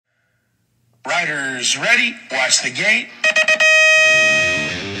Riders ready, watch the gate.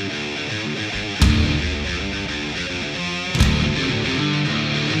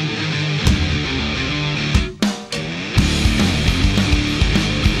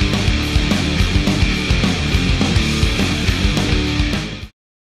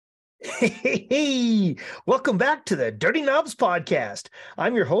 Hey, welcome back to the Dirty Knobs podcast.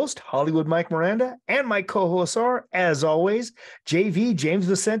 I'm your host, Hollywood Mike Miranda, and my co-hosts are, as always, JV James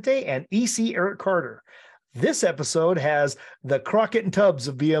Vicente and EC Eric Carter. This episode has the Crockett and Tubbs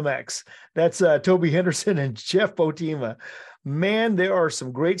of BMX. That's Toby Henderson and Jeff Bottema. Man, there are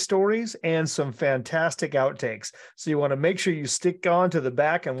some great stories and some fantastic outtakes. So you want to make sure you stick on to the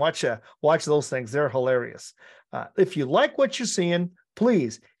back and watch those things. They're hilarious. If you like what you're seeing,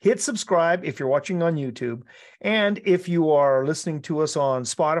 please hit subscribe if you're watching on YouTube. And if you are listening to us on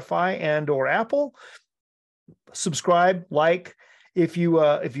Spotify and or Apple, subscribe, like. If you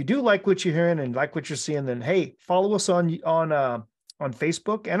do like what you're hearing and like what you're seeing, then hey, follow us on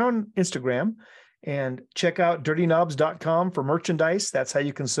Facebook and on Instagram, and check out dirtyknobs.com for merchandise. That's how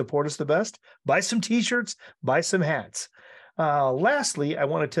you can support us the best. Buy some t-shirts, buy some hats. Lastly, I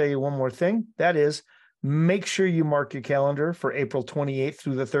want to tell you one more thing. That is, make sure you mark your calendar for April 28th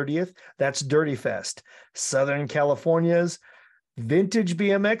through the 30th. That's Dirty Fest, Southern California's vintage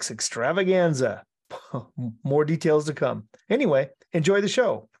BMX extravaganza. More details to come. Anyway, enjoy the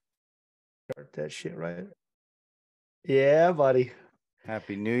show. Start that shit right. Yeah, buddy.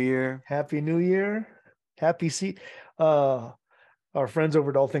 Happy New Year. Happy New Year. Happy our friends over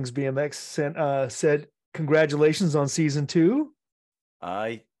at All Things BMX said congratulations on season 2.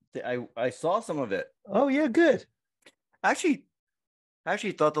 I saw some of it. Oh yeah, good. Actually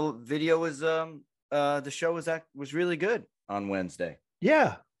thought the video was the show was really good on Wednesday.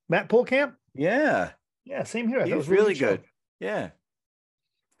 Yeah, Matt Polkamp. Yeah, same here. He was really good. Yeah,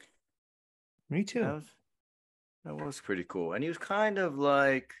 me too. That was pretty cool, and he was kind of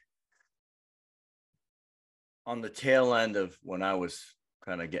like on the tail end of when I was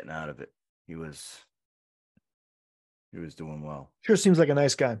kind of getting out of it. He was doing well. Sure seems like a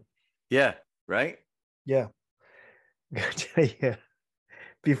nice guy. Yeah, right? Yeah. Yeah.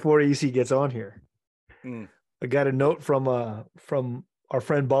 Before EC gets on here, I got a note from our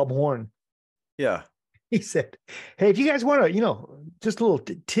friend Bob Horn. Yeah. He said, hey, if you guys want to, just a little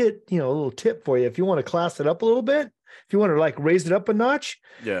tip for you. If you want to class it up a little bit, if you want to like raise it up a notch,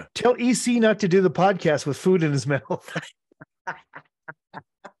 yeah, tell EC not to do the podcast with food in his mouth.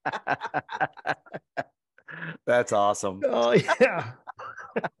 That's awesome. Oh yeah.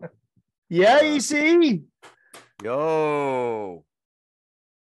 Yeah, EC. Yo.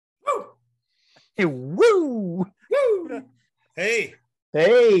 Woo! Hey, woo! Woo! Hey.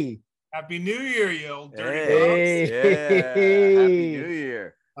 Happy New Year, you old dirty Hey. Yeah. Happy New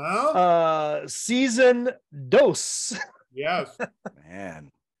Year. Huh? Season dos. Yes.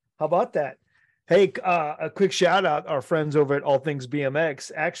 Man. How about that? Hey, a quick shout out. Our friends over at All Things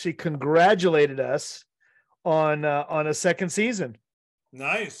BMX actually congratulated us on a second season.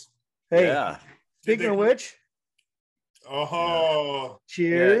 Nice. Hey, Yeah. speaking of which,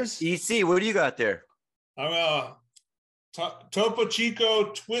 cheers. Yeah. EC, what do you got there? I'm Topo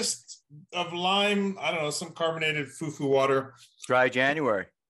Chico twist of lime. I don't know, some carbonated foo-foo water. Dry January.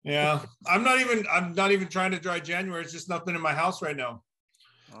 Yeah. I'm not even trying to dry January. It's just nothing in my house right now.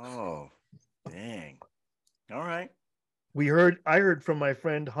 Oh, dang. All right. I heard from my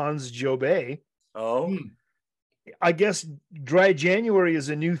friend Hans Jobé. Oh. I guess dry January is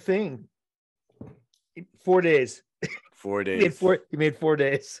a new thing. 4 days. 4 days. He made 4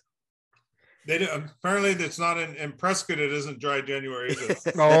 days. Apparently it's not in Prescott. It isn't dry January, is it?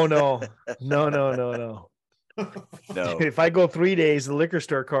 Oh no. No. If I go 3 days, the liquor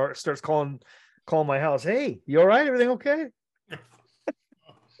store car starts calling my house. Hey, you all right? Everything okay?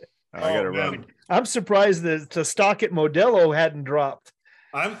 I gotta run. I'm surprised that the stock at Modelo hadn't dropped.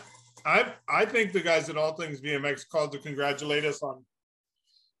 I think the guys at All Things BMX called to congratulate us on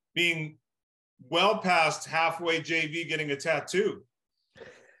being well past halfway JV getting a tattoo.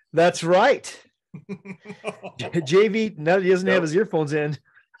 That's right. JV now he doesn't have his earphones in.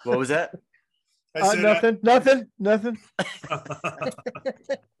 What was that? Nothing. That's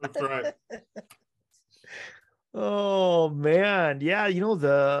right. Oh man, yeah.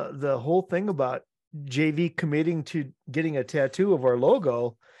 The whole thing about JV committing to getting a tattoo of our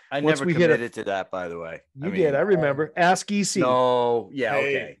logo. I never committed to that, by the way. You did. I remember. Ask EC. No. Yeah.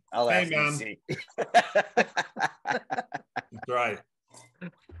 Hey. Okay. I'll ask man. EC. That's right.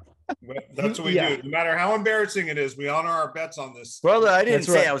 That's what we do. No matter how embarrassing it is, we honor our bets on this. Brother, I didn't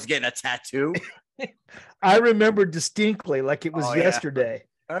say I was getting a tattoo. I remember distinctly, like it was yesterday.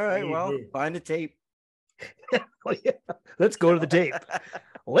 All right. Well, find the tape. Oh, yeah. Let's go to the tape.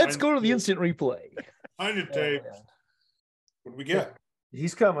 Let's go to the instant replay. Find the tape. What do we get?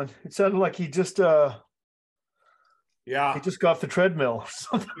 He's coming. It sounded like he just he just got off the treadmill or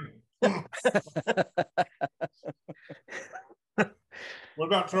something. What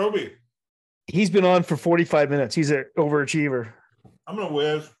about Toby? He's been on for 45 minutes. He's an overachiever. I'm gonna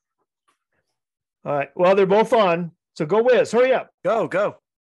whiz. All right. Well, they're both on. So go whiz. Hurry up. Go.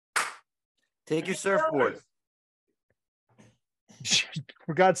 Take your surfboard.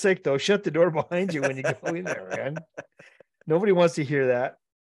 For God's sake, though, shut the door behind you when you go in there, man. Nobody wants to hear that.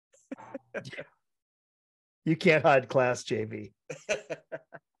 You can't hide class, JV. You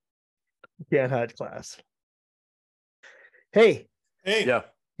can't hide class. Hey. Yeah.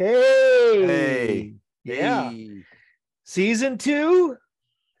 Hey. Yeah. Hey. Season 2.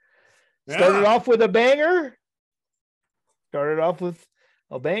 Started off with a banger.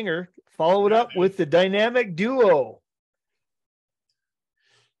 Follow it up with the dynamic duo.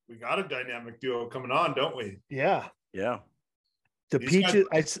 We got a dynamic duo coming on, don't we? Yeah. The These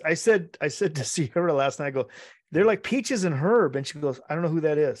Peaches. I said to Sierra last night, I go, they're like Peaches and Herb. And she goes, I don't know who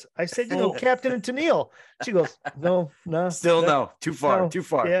that is. I said, Captain and Tennille. She goes, no. Still no. Too far.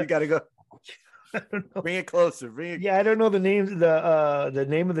 Yeah. You got to go. I don't know. Bring it closer. Yeah, I don't know the names, the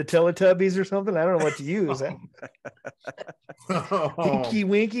name of the Teletubbies or something. I don't know what to use. Pinky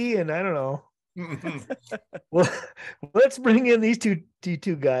Winky, and I don't know. Well, let's bring in these two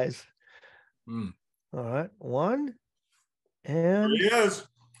guys. All right, 1 and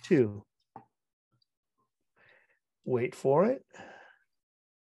 2. Wait for it.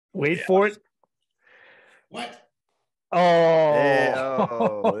 What?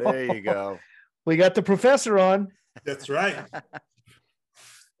 Oh, there you go. We got the professor on. That's right.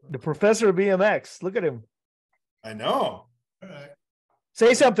 The professor of BMX. Look at him. I know. All right.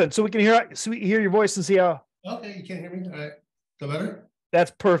 Say something so we can hear your voice and see how. Okay, you can't hear me. All right. Is that better?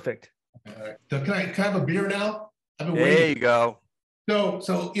 That's perfect. All right. So can I have a beer now? I've been There waiting. you go.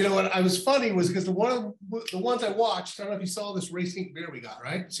 So you know what I was funny was because the ones I watched, I don't know if you saw this racing beer we got,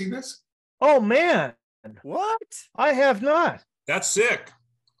 right? See this? Oh man. What? I have not. That's sick.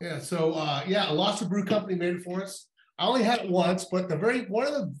 Yeah. So a Lost Brew Company made it for us. I only had it once, but one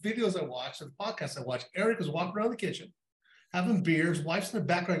of the videos I watched, the podcast I watched, Eric was walking around the kitchen, having beers, wife's in the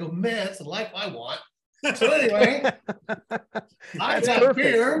background. I go, man, it's the life I want. So anyway, I got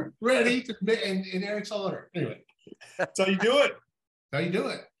beer ready in Eric's honor. Anyway, that's how you do it. How you do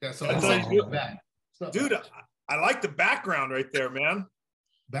it? Yeah. So that's it's how you not do bad. It's not Dude, bad. I like the background right there, man.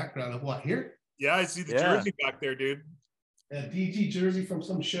 Background of what here? Yeah, I see the jersey back there, dude. A DG jersey from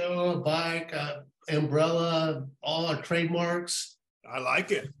some show, a bike, umbrella, all our trademarks. I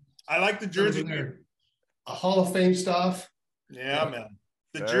like it. I like the jersey. A Hall of Fame stuff. Yeah, man.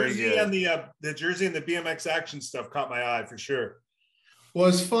 The Very jersey good. and the jersey and the BMX action stuff caught my eye for sure. Well,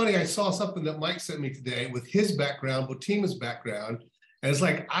 it's funny. I saw something that Mike sent me today with his background, Bottema's background, and it's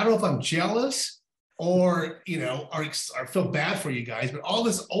like I don't know if I'm jealous or or feel bad for you guys, but all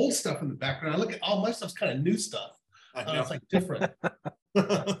this old stuff in the background. I look at all my stuff's kind of new stuff. I know. It's like different.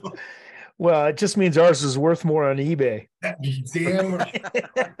 Well, it just means ours is worth more on eBay. Damn right.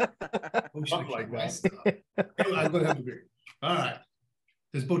 Something like that. I'm gonna have a beer. All right.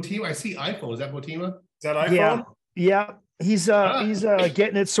 Does Bottema? I see iPhone. Is that Bottema? Is that iPhone? Yeah. He's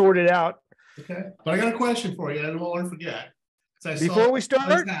getting it sorted out. Okay. But I got a question for you. I don't want to forget. Before we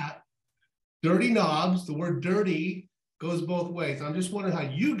start, dirty knobs. The word dirty goes both ways. I'm just wondering how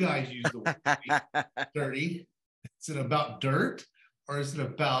you guys use the word dirty. Is it about dirt or is it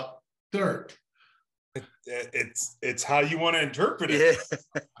about dirt? It's how you want to interpret it.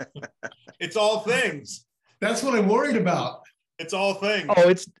 Yeah. It's all things. That's what I'm worried about. It's all things.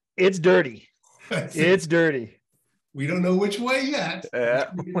 Oh, it's dirty. It's dirty. We don't know which way yet.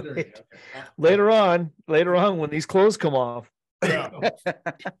 Okay. Later on, when these clothes come off,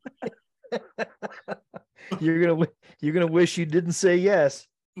 you're gonna wish you didn't say yes.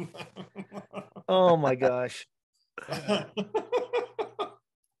 Oh my gosh.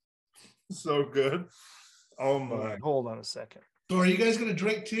 So good. Oh my. Hold on a second. So are you guys gonna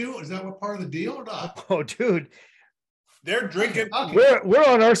drink too? Is that what part of the deal or not? Oh, dude. They're drinking. Okay. We're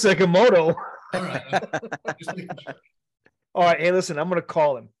on our second moto. All right. Just making sure. All right. Hey, listen, I'm gonna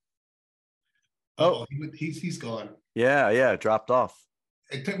call him. Oh, he's gone. Yeah, dropped off.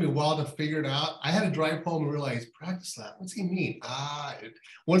 It took me a while to figure it out. I had to drive home and realize practice lap. What's he mean?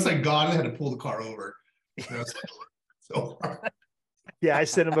 Once I got it, I had to pull the car over. So hard. Yeah, I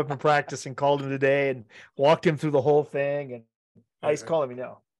set him up in practice and called him today and walked him through the whole thing. And he's calling me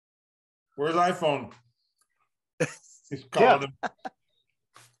now. Where's iPhone? He's calling him.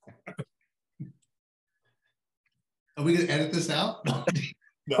 Are we gonna edit this out? No,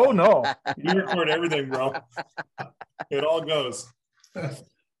 Oh no. we record everything, bro. It all goes.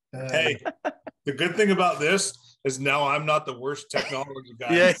 Hey, the good thing about this is now I'm not the worst technology guy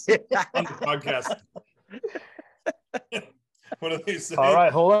on the podcast. What do they say? All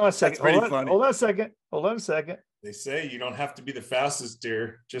right, hold on a second. pretty Hold on, funny. hold on a second. Hold on a second. They say you don't have to be the fastest,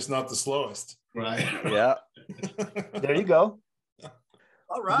 dear, just not the slowest. Right. Yeah. There you go.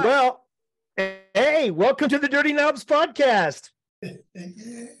 All right. Well, hey, welcome to the Dirty Knobs podcast.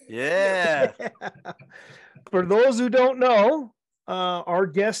 Yeah. For those who don't know, our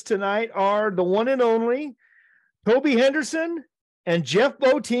guests tonight are the one and only Toby Henderson and Jeff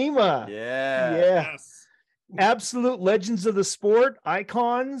Bottema. Yeah. Yes. Absolute legends of the sport,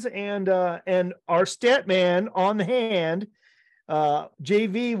 icons, and our stat man on the hand.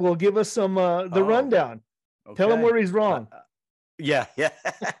 JV will give us some the rundown. Tell him Okay. where he's wrong. Yeah.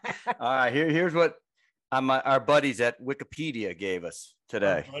 All right. Here's what our buddies at Wikipedia gave us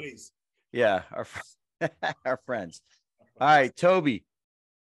today. Our buddies. Yeah, our friends. All right, Toby.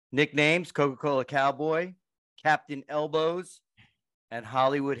 Nicknames: Coca-Cola Cowboy, Captain Elbows, and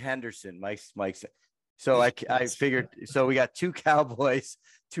Hollywood Henderson. Mike's. So I figured. So we got 2 Cowboys,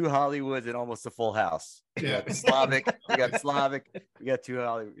 2 Hollywoods, and almost a full house. Yeah. Slavic. We got Slavic. We got 2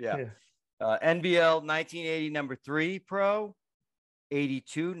 Hollywood. Yeah. NBL 1980 number 3 pro,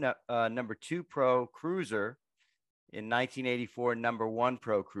 82 number 2 pro cruiser, in 1984 number 1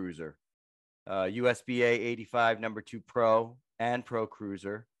 pro cruiser. USBA 85 number 2 pro and pro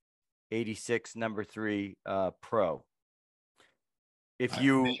cruiser, 86 number 3 pro. If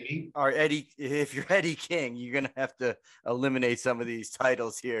you're Eddie King, you're gonna have to eliminate some of these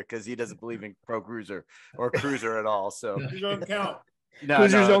titles here because he doesn't believe in pro cruiser or cruiser at all. So You don't count.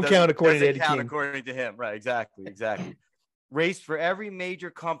 Cruisers don't count according to Eddie count King. according to him, right? Exactly. Raced for every major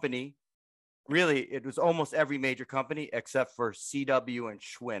company. Really, it was almost every major company except for CW and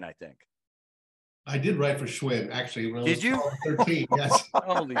Schwinn, I think. I did write for Schwinn, actually. When I Did was you? 13, yes.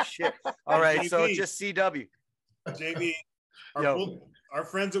 Holy shit! All right, so it's just CW. JB, our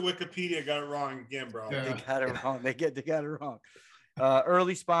friends at Wikipedia got it wrong again, bro. Yeah. They got it wrong. They got it wrong.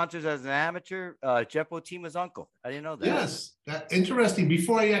 Early sponsors as an amateur, Jeff Bottema's uncle. I didn't know that. Yes. That interesting.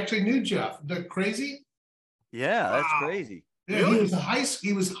 Before I actually knew Jeff. Isn't that crazy? Yeah, that's Wow. crazy. Yeah, Really?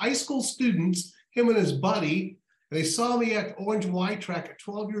 he was high school students, him and his buddy. And they saw me at Orange Y track at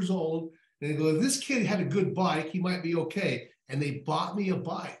 12 years old. And they go, if this kid had a good bike, he might be okay. And they bought me a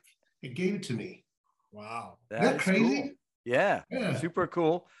bike and gave it to me. Wow. Isn't that is crazy? cool. Yeah, Yeah. super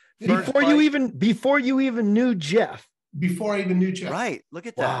cool. Before you even knew Jeff. Before I even knew Jeff. Right. Look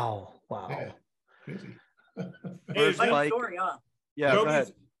at that. Wow. Yeah. Crazy. Hey, is First that, bike. Story, huh? Yeah, go Toby,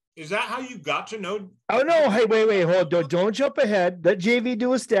 ahead. is that how you got to know? Oh no! Hey, wait, hold on! Don't jump ahead. Let JV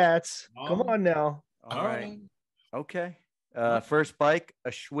do his stats. Come on now. All right. Okay. First bike, a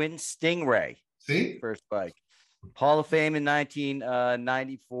Schwinn Stingray. See? First bike. Hall of Fame in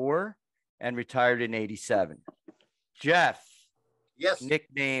 1994 and retired in 87. Jeff, Yes.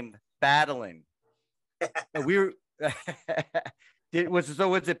 nickname Battling. We were was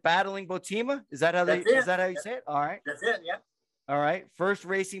it Battling Bottema? Is that how That's it. is that how you say it? All right. That's it. Yeah. All right. First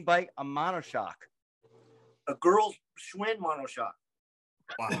racing bike, a monoshock. A girl's Schwinn monoshock.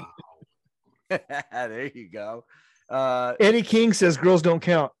 Wow. There you go. Eddie King says girls don't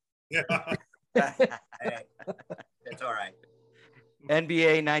count. Yeah. Hey, that's all right.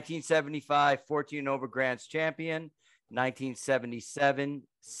 NBA 1975 14 over Grants champion, 1977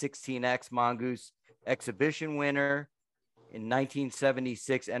 16X Mongoose exhibition winner, in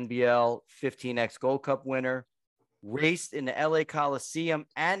 1976 NBL 15X Gold Cup winner, raced in the LA Coliseum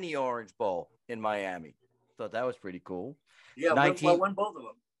and the Orange Bowl in Miami. Thought that was pretty cool. Yeah. 19 Won both of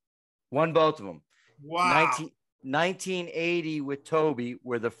them. Won both of them. Wow. 1980 with Toby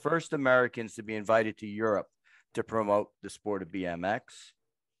were the first Americans to be invited to Europe to promote the sport of BMX.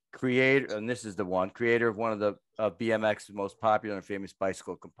 Creator, and this is the one, creator of one of the BMX's most popular and famous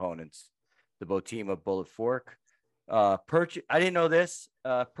bicycle components, the Bottema Bullet Fork. I didn't know this,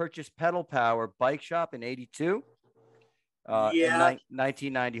 purchased Pedal Power Bike Shop in 82. Yeah.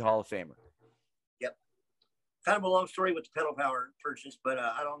 1990 Hall of Famer. Kind of a long story with the pedal power purchase, but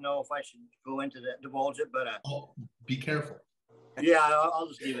I don't know if I should go into that, divulge it. But Oh, be careful. yeah, I'll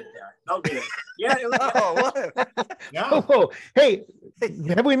just leave it there. I'll do it. Yeah. It was, Oh, what? Yeah. Oh, hey,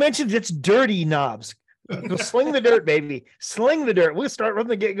 have we mentioned it's dirty knobs? So sling the dirt, baby. Sling the dirt. We'll start from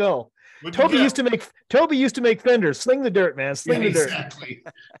the get go. What'd you Toby get? used to make fenders. Sling the dirt, man. Sling Yeah, the dirt. exactly.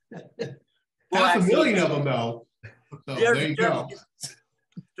 Well, Half a actually- million of them, though. So there you go.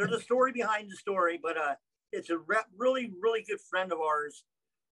 there's a story behind the story, but it's a really, really good friend of ours.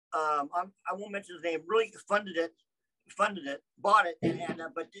 I won't mention his name. Really funded it funded it, bought it,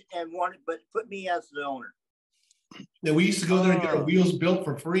 but put me as the owner. Yeah, we used to go there and get our wheels built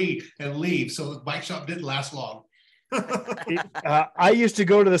for free and leave, so the bike shop didn't last long. I used to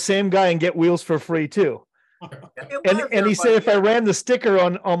go to the same guy and get wheels for free too. And he said if I ran the sticker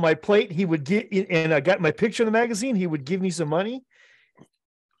on my plate, he would get, and I got my picture in the magazine, he would give me some money.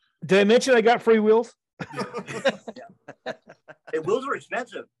 Did I mention I got free wheels? Hey, wheels are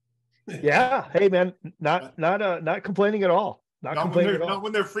expensive. Yeah. Hey man, not complaining at all. Not complaining at all. Not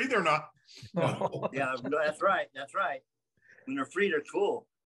when they're free, they're not. No. Yeah, that's right. That's right. When they're free, they're cool.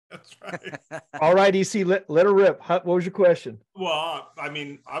 That's right. All right, EC, let her rip. What was your question? Well, I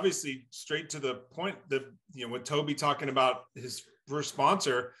mean, obviously, straight to the point. With Toby talking about his first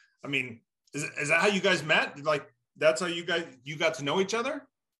sponsor. I mean, is that how you guys met? Like, that's how you got to know each other?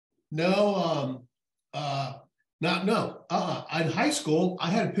 No, In high school, I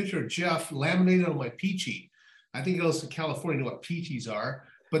had a picture of Jeff laminated on my peachy. I think it was in California, you know what peachies are.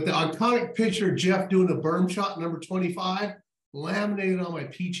 But the iconic picture of Jeff doing a berm shot, number 25, laminated on my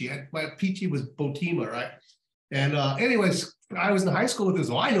peachy. My peachy was Bottema, right? And anyways, I was in high school with this.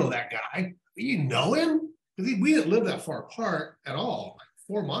 Oh, I know that guy. You know him? Because we didn't live that far apart at all, like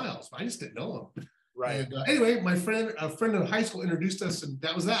 4 miles. I just didn't know him. Right. And anyway, a friend in high school introduced us, and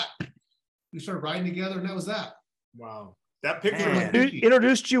that was that. We started riding together, and that was that. Wow. That picture.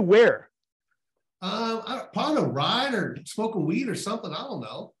 Introduced you where? Probably a ride or smoking weed or something. I don't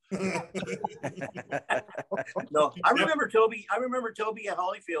know. No, I remember Toby at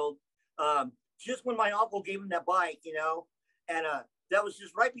Holyfield, just when my uncle gave him that bike, and that was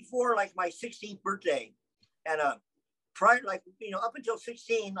just right before like my 16th birthday. And prior, up until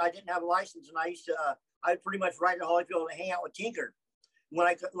 16, I didn't have a license, and I'd pretty much ride to Holyfield and hang out with Tinker. When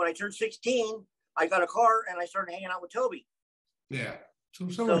I turned 16, I got a car and I started hanging out with Toby. Yeah. So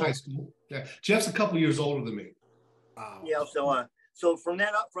in high school. Yeah. Jeff's a couple years older than me. Wow. Yeah. So from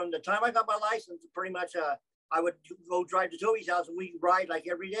the time I got my license, pretty much I would go drive to Toby's house and we'd ride like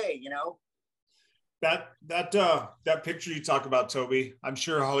every day, That picture you talk about, Toby, I'm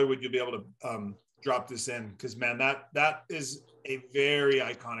sure Hollywood you'll be able to drop this in, because man, that is a very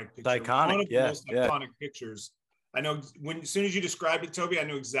iconic picture. It's iconic. One of the most iconic pictures. I know as soon as you described it, Toby, I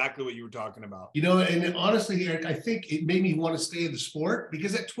knew exactly what you were talking about. And honestly, Eric, I think it made me want to stay in the sport,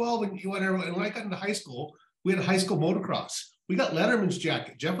 because at 12 and whatever, and when I got into high school, we had a high school motocross. We got Letterman's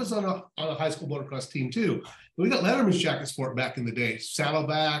jacket. Jeff was on a high school motocross team too. We got Letterman's jackets for it back in the day.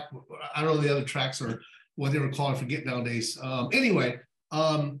 Saddleback, I don't know the other tracks or what they were called, I forget nowadays.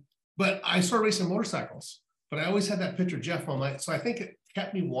 But I started racing motorcycles. But I always had that picture of Jeff on so I think it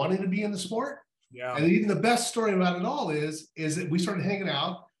kept me wanting to be in the sport. Yeah. And even the best story about it all is that we started hanging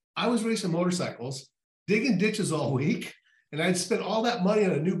out. I was racing motorcycles, digging ditches all week, and I'd spend all that money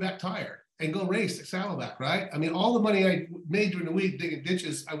on a new back tire and go race at Saddleback, right? I mean, all the money I made during the week digging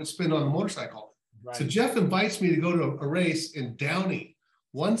ditches, I would spend on the motorcycle. Right. So Jeff invites me to go to a race in Downey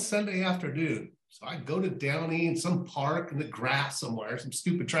one Sunday afternoon. So I go to Downey in some park in the grass somewhere, some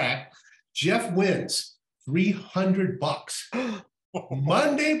stupid track. Jeff wins $300.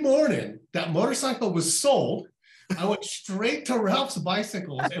 Monday morning, that motorcycle was sold. I went straight to Ralph's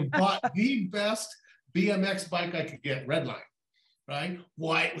Bicycles and bought the best BMX bike I could get, Redline, right?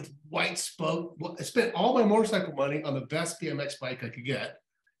 White with white spoke. I spent all my motorcycle money on the best BMX bike I could get.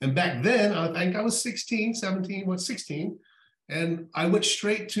 And back then, I think I was 16. And I went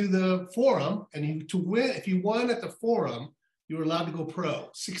straight to the forum. And if you won at the forum, you were allowed to go pro,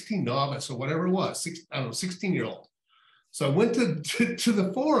 16 novice or whatever it was, 16-year-old. So I went to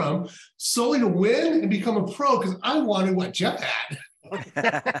the forum solely to win and become a pro, because I wanted what Jeff had.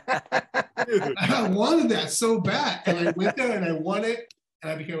 I wanted that so bad. And I went there and I won it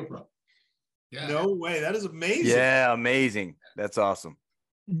and I became a pro. Yeah. No way. That is amazing. Yeah, amazing. That's awesome.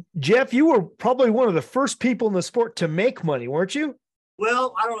 Jeff, you were probably one of the first people in the sport to make money, weren't you?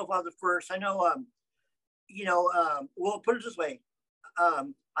 Well, I don't know if I was the first. I know, well, put it this way.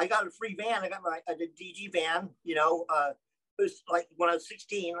 I got a free van. I got the DG van, it was like when I was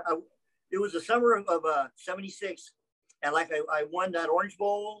 16, it was the summer of 76. And I won that Orange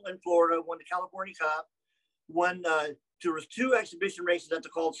Bowl in Florida, won the California Cup, there was 2 exhibition races at the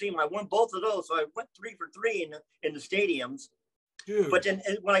Coliseum. I won both of those. So I went 3 for 3 in the stadiums. Dude. But then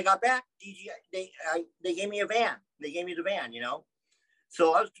when I got back, DG, they gave me a van. They gave me the van,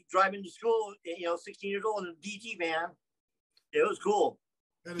 So I was driving to school, 16 years old in a DG van. It was cool.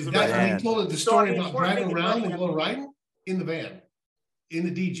 That's when he told the story about driving around and going riding in the van,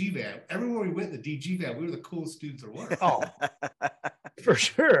 in the DG van. Everywhere we went in the DG van, we were the coolest dudes there were. Oh, for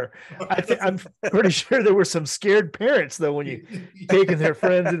sure. I'm pretty sure there were some scared parents though when you taking their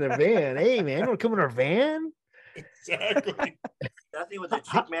friends in their van. Hey man, want to come in our van? Exactly. That thing was a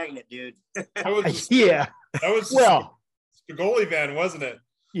chick magnet, dude. That was Yeah. That was Well, Spigoli van, wasn't it?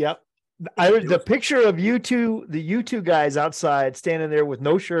 yep. I was the picture of you two, the you two guys outside standing there with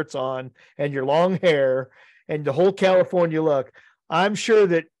no shirts on and your long hair and the whole California look. I'm sure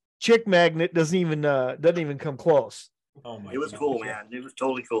that Chick Magnet doesn't even come close. Oh my! It was cool, man. It was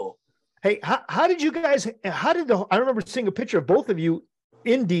totally cool. Hey, how did you guys? I remember seeing a picture of both of you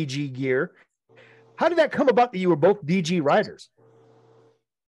in DG gear. How did that come about that you were both DG riders?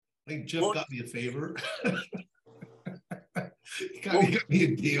 I think Jeff got me a favor. He got me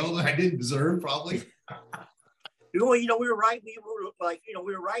a deal that I didn't deserve, probably. Well, we were riding. We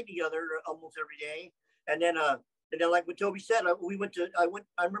were riding together almost every day, and then like what Toby said, I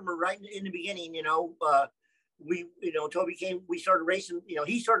remember riding in the beginning. Toby came. We started racing.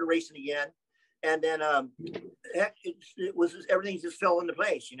 He started racing again, and then everything just fell into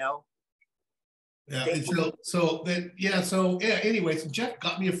place. Yeah. Anyway, so Jeff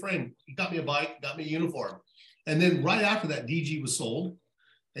got me a frame. He got me a bike, got me a uniform. And then right after that, DG was sold.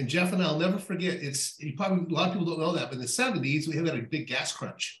 And Jeff and I'll never forget, a lot of people don't know that, but in the 70s, we had a big gas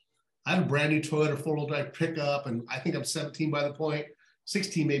crunch. I had a brand new Toyota 4-wheel drive pickup, and I think I'm 17 by the point,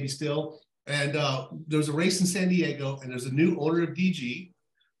 16 maybe still. And there was a race in San Diego, and there's a new owner of DG,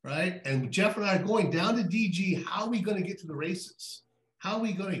 right? And Jeff and I are going down to DG. How are we going to get to the races? How are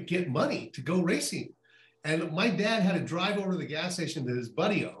we going to get money to go racing? And my dad had to drive over to the gas station that his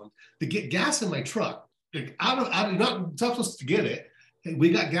buddy owned to get gas in my truck. Like, I'm not supposed to get it. And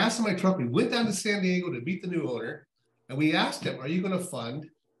we got gas in my truck. We went down to San Diego to meet the new owner. And we asked him, are you going to fund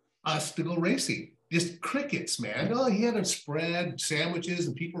us to go racing? Just crickets, man. Oh, he had a spread, sandwiches,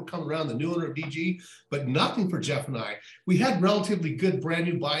 and people were coming around, the new owner of DG, but nothing for Jeff and I. We had relatively good brand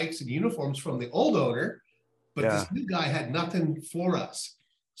new bikes and uniforms from the old owner, but this new guy had nothing for us.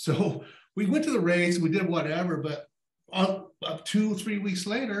 So we went to the race, we did whatever, but up 2 or 3 weeks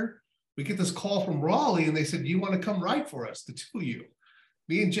later, we get this call from Raleigh, and they said, do you want to come ride for us, the two of you?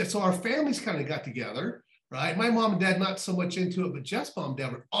 Me and Jeff, so our families kind of got together, right? My mom and dad, not so much into it, but Jeff's mom and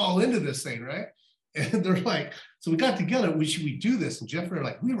dad were all into this thing, right? And they're like, so we got together, should we do this? And Jeff and I are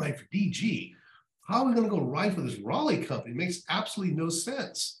like, we ride for DG. How are we going to go ride for this Raleigh company? It makes absolutely no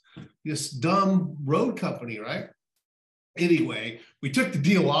sense. This dumb road company, right? Anyway, we took the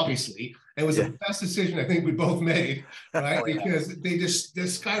deal, obviously. It was the best decision I think we both made, right? Because they just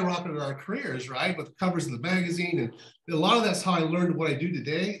skyrocketed our careers, right? With the covers of the magazine. And a lot of that's how I learned what I do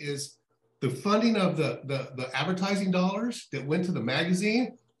today is the funding of the advertising dollars that went to the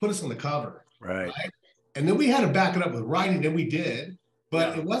magazine put us on the cover. Right. And then we had to back it up with writing, and we did.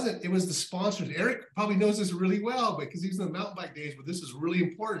 But it was the sponsors. Eric probably knows this really well because he's in the mountain bike days, but this is really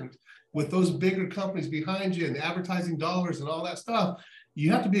important with those bigger companies behind you and the advertising dollars and all that stuff. You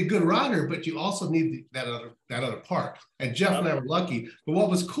have to be a good rider, but you also need that other part. And Jeff and I were lucky. But what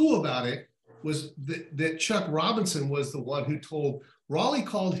was cool about it was that Chuck Robinson was the one who told Raleigh,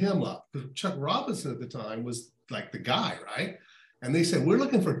 called him up because Chuck Robinson at the time was like the guy, right? And they said, we're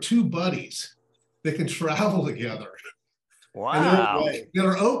looking for 2 buddies that can travel together. Wow. And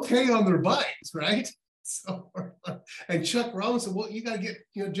they're okay on their bikes, right? So, and Chuck Robinson, well, you got to get,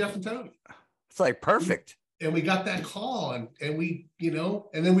 Jeff and Toby. It's like perfect. And we got that call, and we,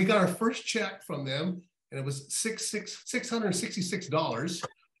 and then we got our first check from them, and it was $666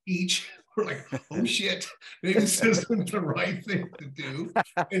 each. We're like, oh shit, maybe this isn't the right thing to do.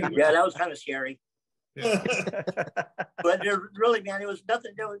 Anyway. Yeah, that was kind of scary. Yeah. But really, man, it was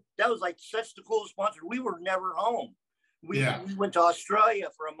nothing. That was like such the coolest sponsor. We were never home. We went to Australia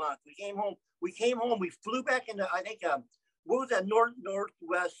for a month. We came home. We flew back into, I think, what was that,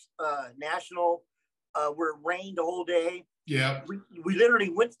 Northwest National, where it rained the whole day. Yeah. We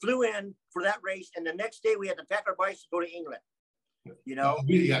literally flew in for that race, and the next day we had to pack our bikes to go to England. Wow.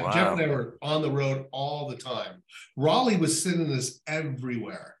 Jeff and I were on the road all the time. Raleigh was sending us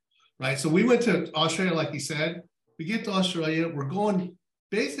everywhere, right? So we went to Australia, like he said. We get to Australia, we're going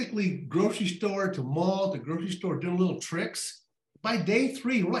basically grocery store to mall to grocery store, doing little tricks. By day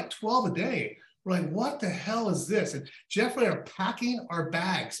 3, we're like 12 a day. We're like, what the hell is this? And Jeff and I are packing our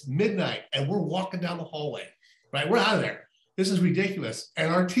bags midnight, and we're walking down the hallway, right? We're out of there. This is ridiculous.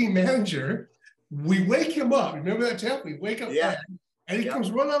 And our team manager, we wake him up. Remember that, Jeff? We wake up and he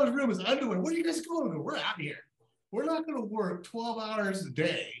comes running out of his room, his underwear. Where are you guys going? We're out of here. We're not going to work 12 hours a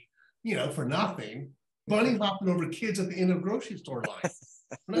day, for nothing. Bunny hopping over kids at the end of the grocery store line.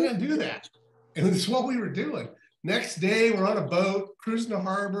 We're not going to do that. And it's what we were doing. Next day, we're on a boat, cruising the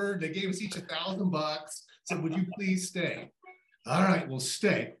harbor. They gave us each $1,000. Said, would you please stay? All right, we'll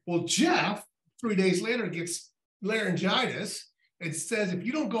stay. Well, Jeff, 3 days later, gets laryngitis It says, if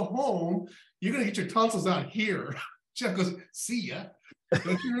you don't go home, you're going to get your tonsils out here. Jeff goes, see ya.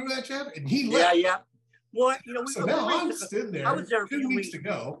 Don't you remember that, Jeff? And he left. Yeah. Well, So now I'm sitting there. I was there a 2 few weeks weeks to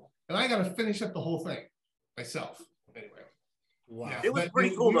go, and I got to finish up the whole thing myself. Anyway. Wow. Yeah, It was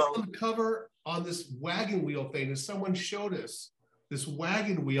pretty cool, we were though. on the cover on this wagon wheel thing, and someone showed us this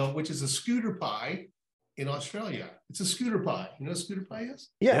wagon wheel, which is a scooter pie in Australia. It's a scooter pie. You know what a scooter pie is?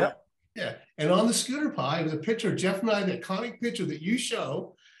 Yeah. Yeah. And on the scooter pie, it was a picture of Jeff and I, the iconic picture that you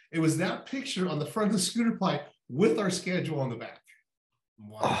show. It was that picture on the front of the scooter pie with our schedule on the back.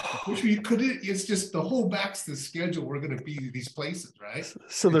 Wow. Which we couldn't, it's just the whole back's the schedule. We're going to be these places, right?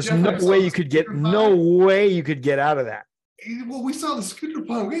 So there's Jeff no and I saw way the you could get, scooter no pie. way you could get out of that. Well, we saw the scooter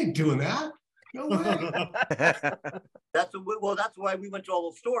pie. We ain't doing that. No way. That's why we went to all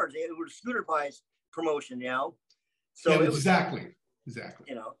those stores. It was scooter pies promotion, you know. So Yeah, it was, exactly.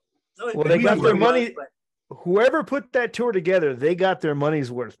 you know. So Well, they got their money. but Whoever put that tour together, they got their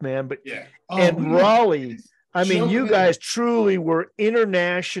money's worth, man. But Yeah. and we- Raleigh, I mean, you jumping in. guys truly were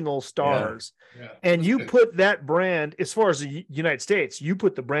international stars. Yeah, And it was you good. put that brand, as far as the United States, you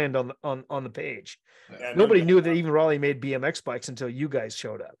put the brand on the page. Yeah, Nobody no knew doubt. that even Raleigh made BMX bikes until you guys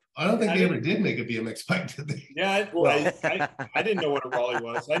showed up. I don't think I they ever didn't- did make a BMX bike, did they? Yeah, I didn't know what a Raleigh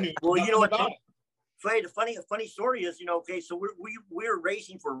was. I knew. Well, you know what, nothing about it. the funny story is, you know, okay, so we're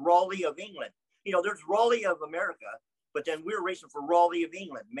racing for Raleigh of England. You know, there's Raleigh of America, but then we're racing for Raleigh of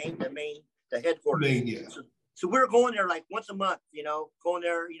England, the headquarters. Maine, yeah. So we were going there like once a month, you know, going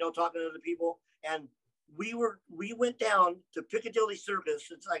there, you know, talking to the people, and we went down to Piccadilly Circus.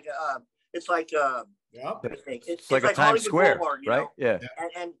 It's like Yeah. It's like a Times Hollywood Square, Boulevard, you right? know? Yeah.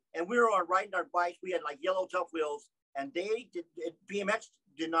 And we were on riding our bikes. We had like yellow tough wheels, and BMX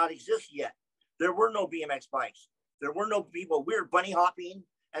did not exist yet. There were no BMX bikes. There were no people. We were bunny hopping,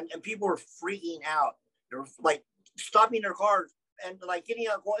 and people were freaking out. They were like stopping their cars and like getting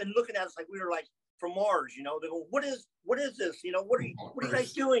out and looking at us like we were like from Mars. You know, they go, "What is this? You know, what are you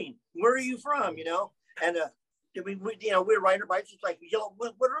guys doing? Where are you from? You know?" And we were riding our bikes. It's like, yellow.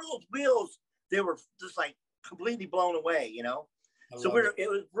 What are those wheels? They were just like completely blown away. You know. So it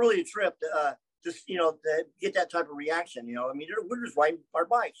was really a trip to just, you know, to get that type of reaction, you know. I mean, we're just riding our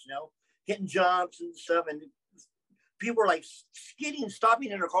bikes, you know, hitting jumps and stuff, and people were like skidding,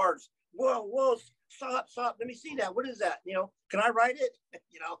 stopping in their cars. Whoa, stop, let me see that. What is that? You know, can I ride it?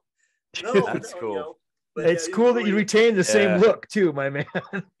 You know, no, That's cool. You know, but, It's cool that you retain the same look too, my man.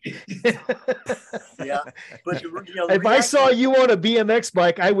 Yeah, but you know, If I saw you on a BMX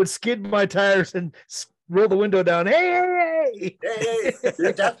bike, I would skid my tires and roll the window down. Hey! Hey,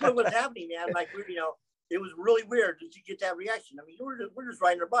 that's what was happening, man. Like, you know, it was really weird to get that reaction. I mean, we're just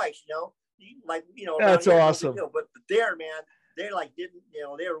riding our bikes, you know, like, you know. That's down here, awesome. But there, man, they like didn't, you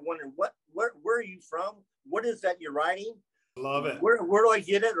know, they were wondering where are you from? What is that you're riding? Love it. Where do I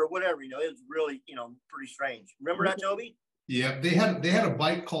get it or whatever? You know, it was really, you know, pretty strange. Remember that, Toby? Yeah, they had a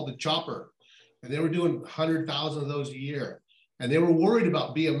bike called the Chopper, and they were doing 100,000 of those a year. And they were worried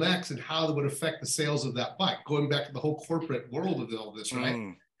about BMX and how it would affect the sales of that bike, going back to the whole corporate world of all this,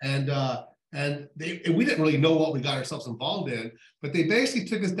 right? And we didn't really know what we got ourselves involved in, but they basically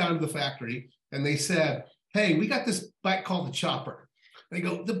took us down to the factory and they said, "Hey, we got this bike called the Chopper." They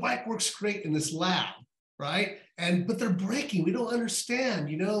go, "The bike works great in this lab, right? But they're breaking. We don't understand.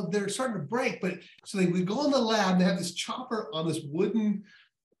 You know, they're starting to break." But so we go in the lab and they have this chopper on this wooden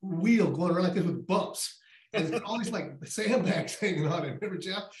wheel going around like this with bumps. And all these like sandbags hanging on it. Remember,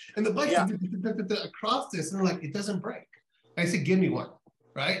 Jeff? And the bike across this, and they're like, "It doesn't break." I said, "Give me one."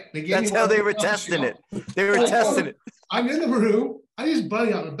 Right? They gave That's me how one they were off the testing shelf. it. They were testing it. I'm in the room. I just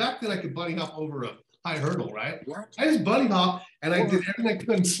bunny hop. And back then I could bunny hop over a high hurdle, right? I just bunny hop and I did everything I could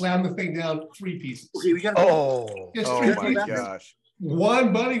and slammed the thing down 3 pieces. Okay, we got Just Oh 3 my pieces. gosh.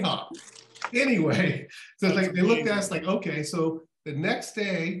 One bunny hop. Anyway, so like they looked at us like, okay, so the next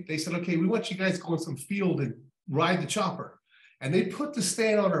day they said, "Okay, we want you guys to go in some field and ride the Chopper." And they put the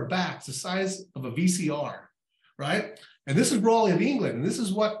stand on our backs the size of a VCR, right? And this is Raleigh of England. And this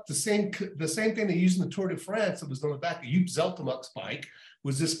is what the same thing they used in the Tour de France that was on the back of Joop Zeltemuk's bike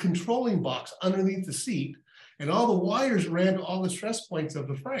was this controlling box underneath the seat. And all the wires ran to all the stress points of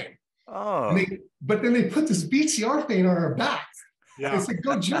the frame. Oh. But then they put this VCR thing on our back. Yeah. They said,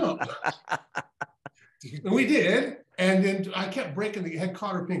 "Go jump." And we did. And then I kept breaking the head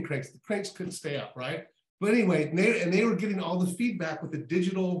cotter pin cranks. The cranks couldn't stay up, right? But anyway, they were getting all the feedback with the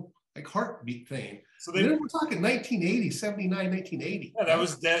digital like heartbeat thing. So we're talking 1980, 79, 1980. Yeah, that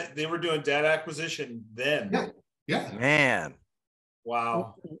was they were doing data acquisition then. Yeah. Man.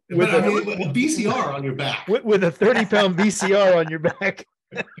 Wow. With a VCR on your back. With a 30-pound VCR on your back.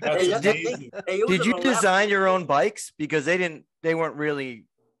 That's amazing. Did you design your own bikes? Because they didn't they weren't really.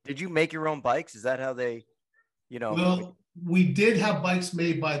 Did you make your own bikes? Is that how they, Well, we did have bikes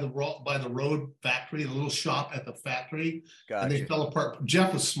made by the road factory, the little shop at the factory, Gotcha. and they fell apart.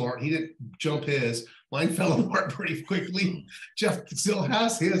 Jeff was smart; he didn't jump his. Mine fell apart pretty quickly. Jeff still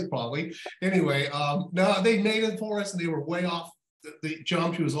has his probably. Anyway, no, they made it for us, and they were way off. The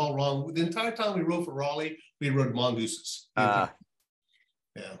geometry was all wrong. The entire time we rode for Raleigh, we rode mongooses. Yeah.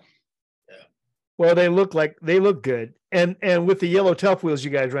 Well, they look good, and with the yellow tough wheels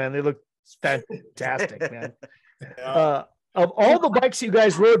you guys ran, they look fantastic, man. Of all the bikes you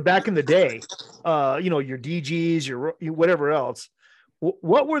guys rode back in the day, your DGs, your whatever else,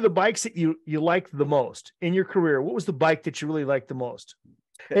 what were the bikes that you liked the most in your career? What was the bike that you really liked the most?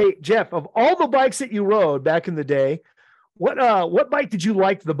 Hey, Jeff, of all the bikes that you rode back in the day, what bike did you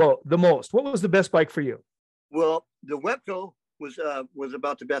like the most? What was the best bike for you? Well, the Webco was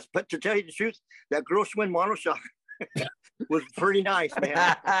about the best. But to tell you the truth, that Grossman monoshock was pretty nice, man.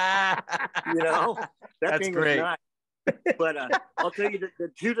 That thing was nice. But I'll tell you the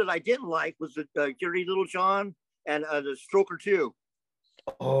two that I didn't like was the Gary Littlejohn and the Stroker 2.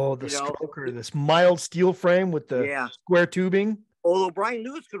 Oh, the Stroker, this mild steel frame with the square tubing. Although Brian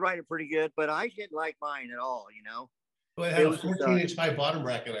Lewis could ride it pretty good, but I didn't like mine at all, Well, it had a 14-inch high bottom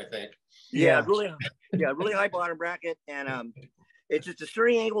bracket, I think. Really high bottom bracket, and it's just the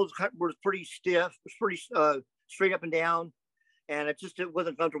steering angle was pretty stiff, it was pretty straight up and down, and it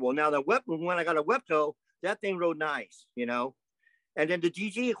wasn't comfortable. Now when I got a Webco, that thing rode nice, and then the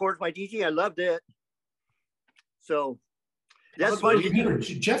DG, of course, my DG, I loved it. So that's funny.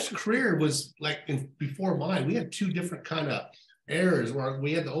 Jeff's career was like before mine. We had two different kind of eras where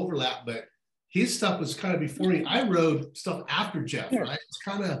we had the overlap, but his stuff was kind of before me. I rode stuff after Jeff, right? It's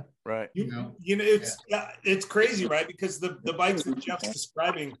kind of right. It's crazy, right? Because the bikes that Jeff's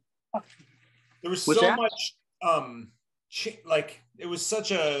describing, there was so much it was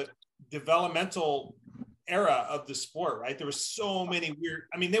such a developmental era of the sport, right? There were so many weird.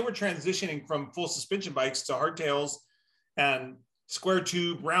 I mean, they were transitioning from full suspension bikes to hardtails and square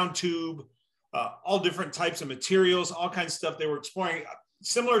tube, round tube, all different types of materials, all kinds of stuff they were exploring.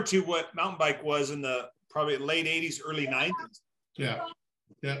 Similar to what mountain bike was in the probably late 80s, early 90s. Yeah.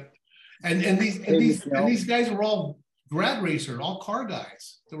 And these guys were all grad racers, all car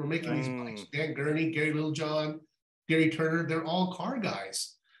guys that were making these bikes. Dan Gurney, Gary Littlejohn, Gary Turner, they're all car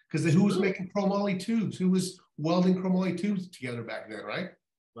guys. Because who was making chromoly tubes? Who was welding chromoly tubes together back then, right?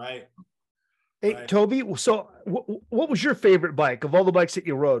 Right. Hey, right. Toby, so what was your favorite bike of all the bikes that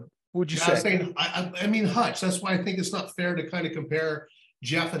you rode? What would you say? I mean, Hutch. That's why I think it's not fair to kind of compare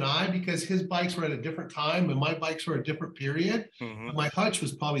Jeff and I, because his bikes were at a different time and my bikes were a different period. But my Hutch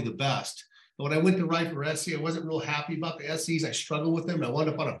was probably the best. But when I went to ride for SC, I wasn't real happy about the SCs. I struggled with them. I wound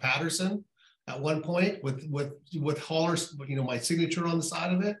up on a Patterson at one point with haulers, my signature on the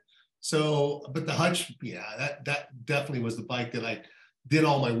side of it. So, but the Hutch, that definitely was the bike that I did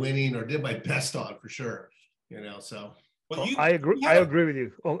all my winning or did my best on for sure. So. Well, I agree. I agree with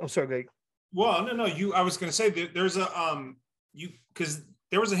you. Oh, I'm sorry, Greg. Well, no. I was going to say that there's because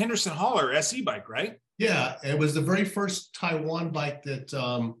there was a Henderson hauler SE bike, right? Yeah, it was the very first Taiwan bike that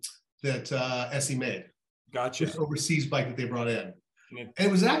SE made. Gotcha. This overseas bike that they brought in. And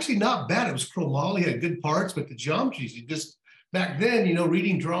it was actually not bad. It was chromoly, had good parts, but the geometries, you just back then,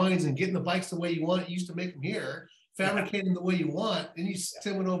 reading drawings and getting the bikes the way you want, you used to make them here, fabricate them the way you want, and you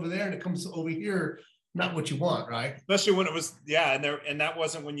send one over there and it comes over here, not what you want, right? Especially when it was, and that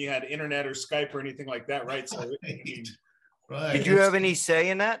wasn't when you had internet or Skype or anything like that, right? So right. Did you have any say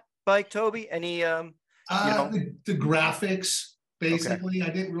in that bike, Toby? Any the graphics, basically. Okay.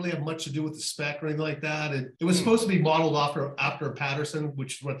 I didn't really have much to do with the spec or anything like that. It was supposed to be modeled after a Patterson,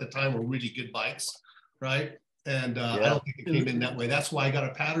 which at the time were really good bikes, right? And I don't think it came in that way. That's why I got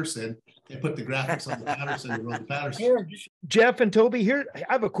a Patterson. They put the graphics on the Patterson and rode the Patterson. Jeff and Toby, here I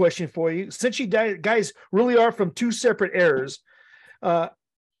have a question for you. Since you guys really are from two separate eras,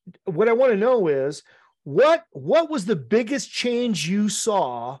 what I want to know is what was the biggest change you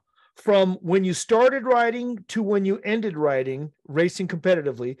saw from when you started riding to when you ended racing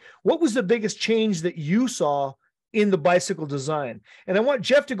competitively? What was the biggest change that you saw in the bicycle design? And I want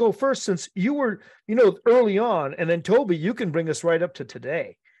Jeff to go first, since you were, early on, and then Toby, you can bring us right up to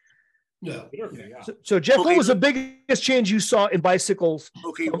today. Yeah. So Jeff, what was the biggest change you saw in bicycles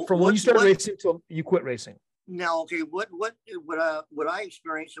from when you started racing till you quit racing? Now, what I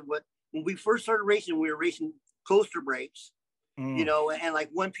experienced and when we first started racing, we were racing coaster brakes, and like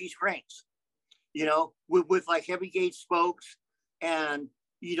one-piece cranks, with like heavy gauge spokes, and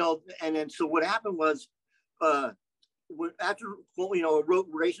and then so what happened was, after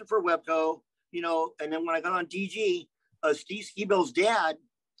racing for Webco, and then when I got on DG, Steve Skibell's dad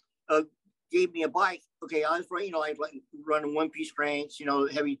gave me a bike. Okay, I was I was like running one-piece cranks,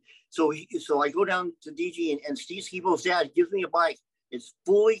 heavy. So I go down to DG, and Steve Skibell's dad gives me a bike. It's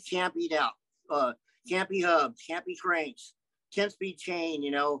fully campied out, campy hubs, campy cranks, 10-speed chain.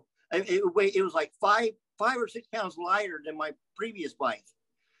 It was like 5 or 6 pounds lighter than my previous bike.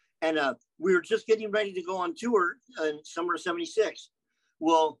 And we were just getting ready to go on tour in summer of '76.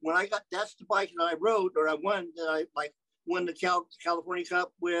 Well, when that's the bike that I rode, or I won, that I won the California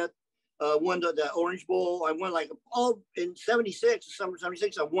Cup with, won the Orange Bowl. I won all in '76, summer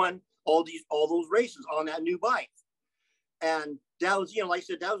 '76. I won all those races on that new bike. And that was, like I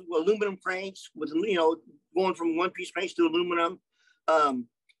said, that was aluminum cranks with, going from one-piece cranks to aluminum.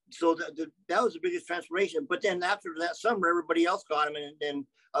 So that was the biggest transformation. But then after that summer, everybody else got them, and then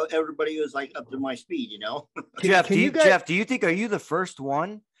everybody was like up to my speed, Jeff, Jeff, do you think, are you the first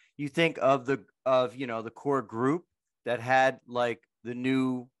one you think of the core group that had like the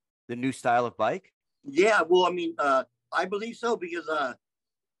new style of bike? Yeah, well, I mean, I believe so, because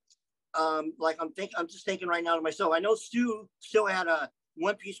I'm just thinking right now to myself. I know Stu still had a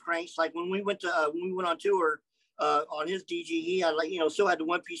one-piece cranks. Like when we went on tour on his DG, he had still had the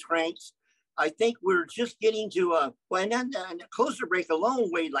one-piece cranks. I think we're just getting to and the coaster brake alone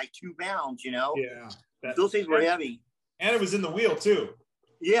weighed like 2 pounds. Yeah, those things were heavy, and it was in the wheel too.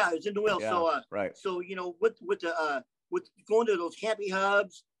 Yeah, it was in the wheel. Yeah, so right. So with going to those campy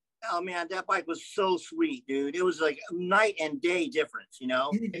hubs. Oh man, that bike was so sweet, dude. It was like night and day difference,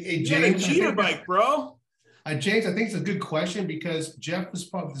 Hey, James, cheater bike, bro. James, I think it's a good question, because Jeff was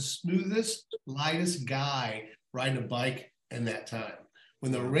probably the smoothest, lightest guy riding a bike in that time.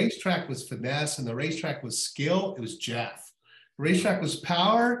 When the racetrack was finesse and the racetrack was skill, it was Jeff. Racetrack was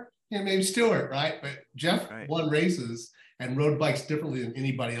power, maybe Stewart, right? But Jeff won races and rode bikes differently than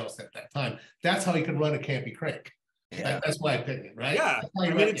anybody else at that time. That's how he could run a campy crank. Yeah. That's my opinion, right? Yeah, I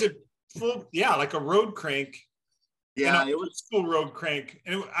mean, it's a full, like a road crank. Yeah, it was full road crank,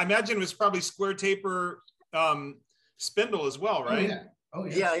 and I imagine it was probably square taper spindle as well, right? Oh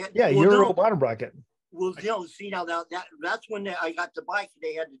yeah. Yeah, Euro bottom bracket. Well, see now that's when I got the bike.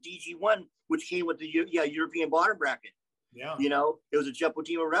 They had the DG1, which came with the European bottom bracket. Yeah, it was a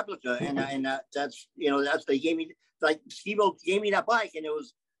Bottema replica, and that's they gave me, like, Skibo gave me that bike, and it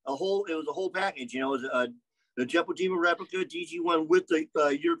was a whole package. It was the Bottema replica DG1 with the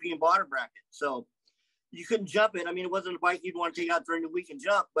European bottom bracket. So you couldn't jump it. I mean, it wasn't a bike you'd want to take out during the week and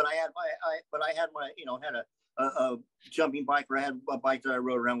jump, but I had a jumping bike, or I had a bike that I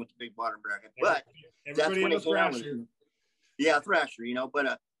rode around with the big bottom bracket. But that's when it came out with, Thrasher,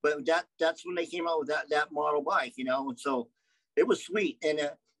 but that's when they came out with that model bike, and so it was sweet, and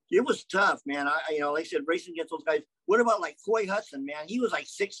it was tough, man. Like I said, racing against those guys. What about like Coy Hudson, man? He was like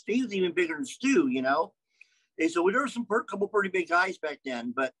 6 feet, he was even bigger than Stu, And so there were couple pretty big guys back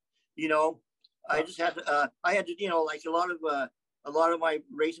then, but I just had to, like a lot of my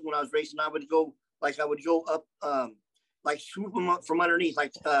racing, when I was racing, I would go up, like swoop them up from underneath,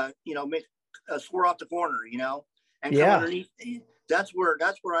 like make score off the corner, and come underneath. That's where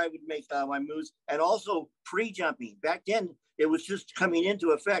I would make my moves, and also pre-jumping. Back then, it was just coming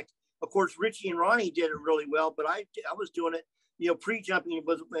into effect. Of course, Richie and Ronnie did it really well, but I was doing it. Pre-jumping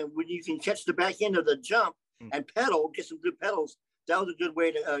was when you can catch the back end of the jump and pedal, get some good pedals. That was a good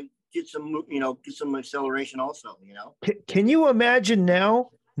way to get some acceleration also, Can you imagine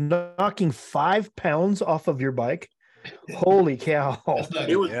now knocking 5 pounds off of your bike? Holy cow.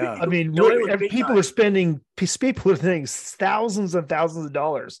 It was, I mean, people are spending thousands and thousands of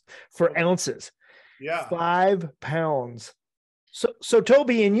dollars for ounces. Yeah. 5 pounds. So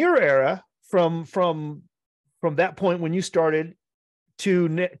Toby, in your era, from that point when you started to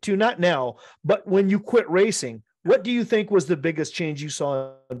not now, but when you quit racing, what do you think was the biggest change you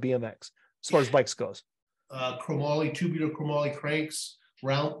saw in BMX as far as bikes goes? Chromoly, tubular chromoly cranks,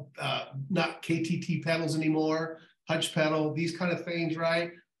 round, not KTT pedals anymore, hutch pedal, these kind of things,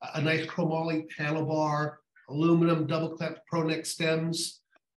 right? A nice chromoly handlebar, aluminum double clamp pro neck stems,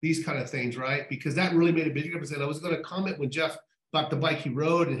 these kind of things, right? Because that really made a big difference. And I was going to comment when Jeff about the bike he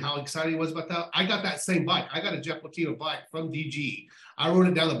rode and how excited he was about that. I got that same bike. I got a Jeff Bottema bike from DG. I rode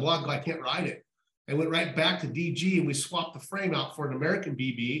it down the block, I can't ride it. I went right back to DG and we swapped the frame out for an American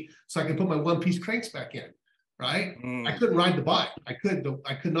BB so I could put my one-piece cranks back in, right? I couldn't ride the bike. I could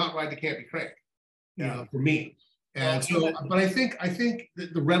not ride the campy crank, for me. And but I think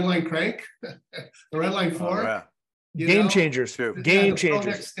the red line crank, the red line 4, game changers, game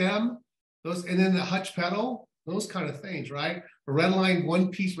changers. Stem, those, and then the hutch pedal, those kind of things, right? A red line,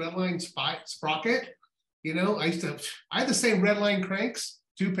 one-piece red line sprocket. I had the same red line cranks,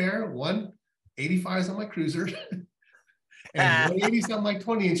 2 pair, 185s on my cruiser. And 180's on my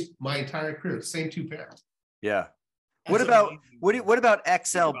 20-inch my entire career, same 2 pairs. Yeah. That's What about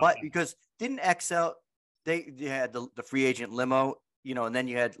XL? About But that. because didn't XL, they had the free agent limo, you know, and then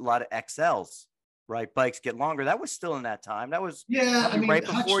you had a lot of XLs, right? Bikes get longer. That was still in that time. That was right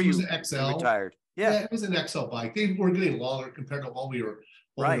Hutch before was you an XL. retired. Yeah. It was an XL bike. They were getting longer compared to what we were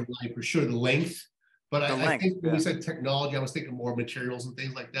Right. riding, for sure, the length. But I think when we said technology, I was thinking more materials and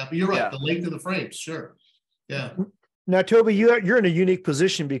things like that. But you're right, the length of the frames, sure. Yeah. Now, Toby, you're in a unique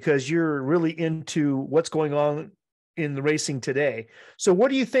position because you're really into what's going on in the racing today. So what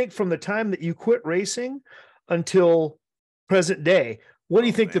do you think from the time that you quit racing until present day? What do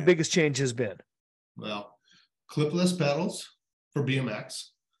you think the biggest change has been? Well, clipless pedals for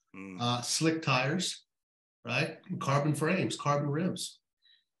BMX, slick tires, right? Carbon frames, carbon rims,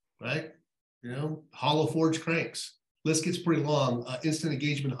 right? You know, hollow forged cranks. List gets pretty long. Instant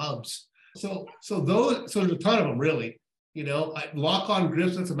engagement hubs. So there's a ton of them, really. You know, lock-on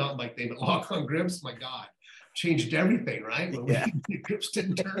grips, that's a mountain bike thing, but lock-on grips, my God, changed everything, right? When grips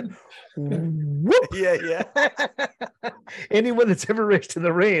didn't turn. Whoop. Yeah. Anyone that's ever raced in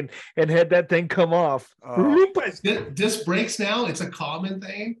the rain and had that thing come off. Disc brakes now, it's a common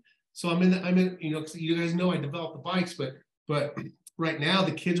thing. So I'm in, you know, you guys know I developed the bikes, but right now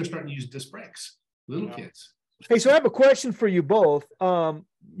the kids are starting to use disc brakes, little kids. Hey, so I have a question for you both.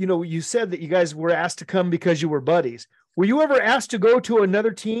 You know, you said that you guys were asked to come because you were buddies. Were you ever asked to go to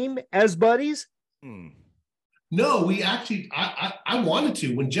another team as buddies? No, we actually, I wanted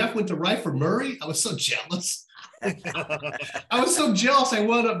to. When Jeff went to ride for Murray, I was so jealous. I was so jealous. I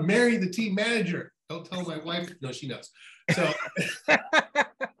wound up marrying the team manager. Don't tell my wife. No, she knows.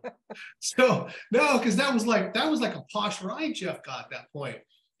 So no, because that was like a posh ride Jeff got at that point.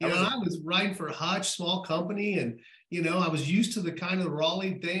 You know, I was riding for Hutch, small company, and you know, I was used to the kind of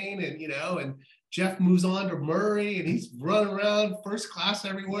Raleigh thing, and you know, and Jeff moves on to Murray, and he's running around first class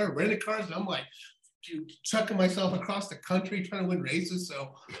everywhere, rented cars, and I'm like chucking myself across the country trying to win races.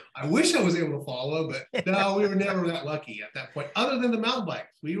 So I wish I was able to follow, but no, we were never that lucky at that point. Other than the mountain bike,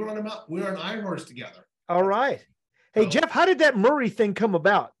 we were on Iron Horse together. All right. Hey, Jeff, how did that Murray thing come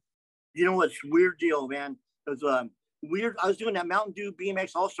about? You know what's weird deal, man? It was weird. I was doing that Mountain Dew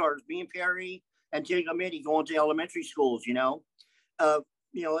BMX All Stars, me and Perry and Jacob Mitty going to elementary schools, you know,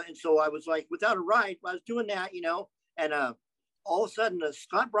 and so I was like, without a ride, I was doing that, you know, and all of a sudden,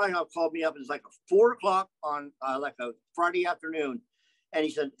 Scott Bryhoff called me up. It was like 4 o'clock on like a Friday afternoon, and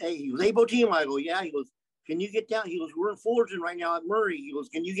he said, "Hey, you label team?" I go, "Yeah." He goes, "Can you get down?" He goes, "We're in Fullerton right now at Murray." He goes,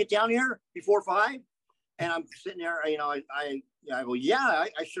 "Can you get down here before 5?" And I'm sitting there, you know, I go, "Yeah,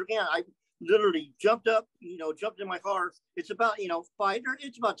 I sure can." I literally jumped up, you know, jumped in my car. It's about, you know,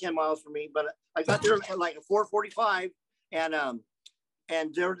 it's about 10 miles for me, but I got there at like 4:45, and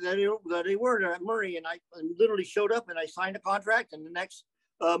there they were at Murray, and I literally showed up and I signed a contract. And the next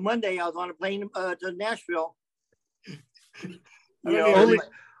Monday, I was on a plane to Nashville.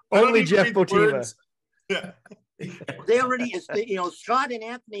 Only Jeff Bottema. Yeah. They already, you know, Scott and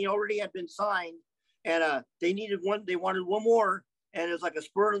Anthony already had been signed, and they wanted one more, and it was like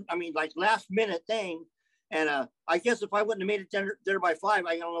like last minute thing. And I guess if I wouldn't have made it there by 5,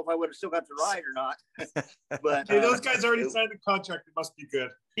 I don't know if I would have still got to ride or not. But hey, those guys already signed the contract. It must be good.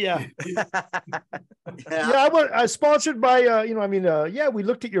 Yeah. I sponsored by, we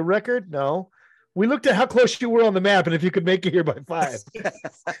looked at your record. No, we looked at how close you were on the map and if you could make it here by 5.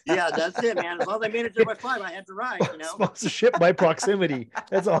 Yeah, that's it, man. As long as I made it there by 5, I had to ride, you know. Sponsorship by proximity.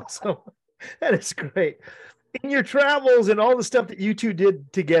 That's awesome. That is great. In your travels and all the stuff that you two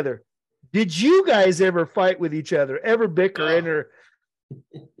did together, did you guys ever fight with each other? Ever bicker?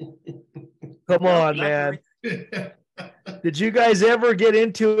 Come on, man. Did you guys ever get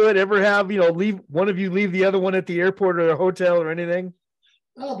into it? Ever have, leave one of you leave the other one at the airport or a hotel or anything?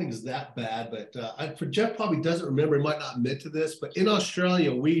 I don't think it's that bad, but for Jeff probably doesn't remember, he might not admit to this, but in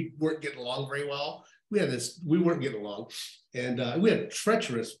Australia, we weren't getting along very well. We weren't getting along, and we had a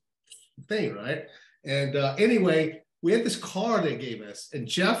treacherous thing, right? And anyway, we had this car they gave us, and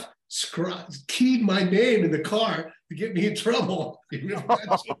Jeff keyed my name in the car to get me in trouble.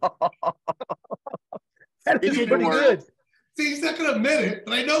 That is pretty good. See, he's not going to admit it,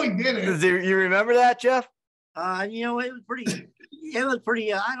 but I know he did it. You remember that, Jeff? It was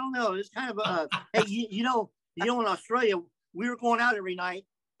pretty. I don't know. It's kind of hey, you know, in Australia, we were going out every night,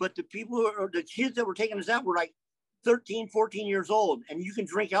 but the kids that were taking us out were like 13, 14 years old, and you can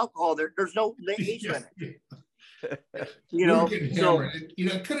drink alcohol there. There's no age limit. You know, so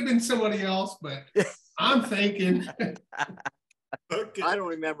it could have been somebody else, but I'm thinking. Okay. I don't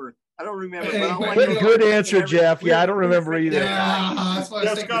remember. I don't remember. Good answer, Jeff. Yeah, I don't remember either. Yeah, that's what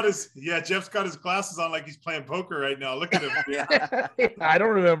Jeff's got his glasses on like he's playing poker right now. Look at him. Yeah. I don't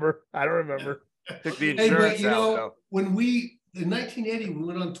remember. Took the insurance out. When in 1980, we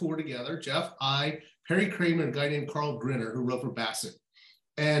went on tour together, Jeff, Perry Kramer, and a guy named Carl Grinner, who wrote for Bassett.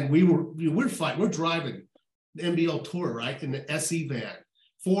 And we're driving the NBL tour, right? In the SE van,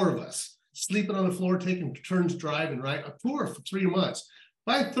 4 of us, sleeping on the floor, taking turns driving, right? A tour for 3 months.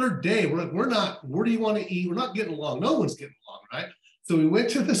 By the 3rd day, we're like, where do you want to eat? We're not getting along. No one's getting along, right? So we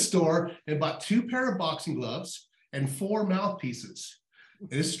went to the store and bought 2 pair of boxing gloves and 4 mouthpieces. And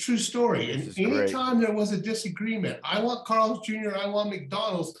this is a true story. And anytime there was a disagreement, I want Carl's Jr., I want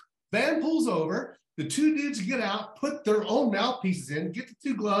McDonald's, van pulls over, the 2 dudes get out, put their own mouthpieces in, get the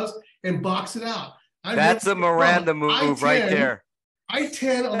 2 gloves, and box it out. That's a Miranda move right there.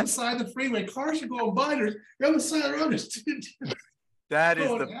 I-10 on the side of the freeway. Cars are going by. You're on the side of the road.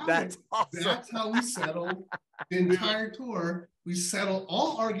 That's awesome. That's how we settled the entire tour. We settled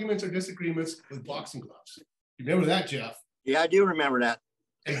all arguments or disagreements with boxing gloves. You remember that, Jeff? Yeah, I do remember that.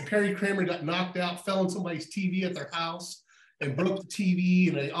 And Perry Kramer got knocked out, fell on somebody's TV at their house, and broke the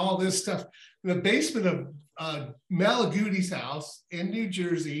TV and all this stuff. In the basement of Malaguti's house in New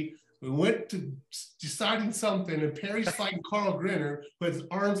Jersey, we went to deciding something, and Perry's fighting Carl Grinner with his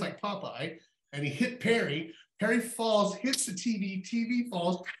arms like Popeye, and he hit Perry. Perry falls, hits the TV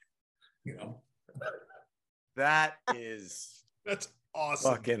falls, you know. That's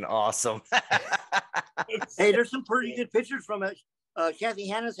awesome. Fucking awesome. Hey, there's some pretty good pictures from Kathy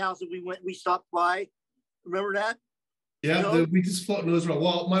Hanna's house that we stopped by. Remember that? Yeah, we just floating those around.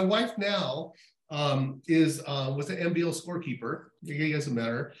 Well, my wife now was an NBL scorekeeper. You guys have met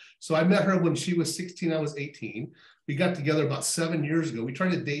her. So I met her when she was 16, I was 18. We got together about 7 years ago. We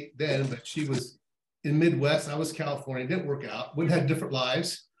tried to date then, but she was in Midwest. I was California. It didn't work out. We had different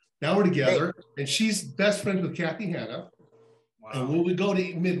lives. Now we're together, and she's best friends with Kathy Hanna. Wow. And when we go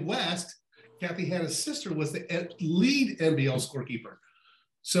to Midwest, Kathy Hanna's sister was the lead NBL scorekeeper.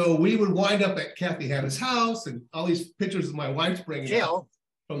 So we would wind up at Kathy Hanna's house, and all these pictures of my wife's bringing up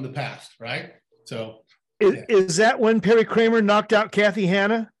from the past, right? So is that when Perry Kramer knocked out Kathy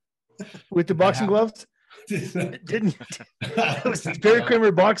Hanna with the boxing gloves? Didn't was Perry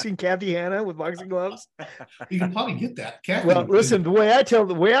Kramer boxing Kathy Hanna with boxing gloves? You can probably get that. Kathy, well, listen, the way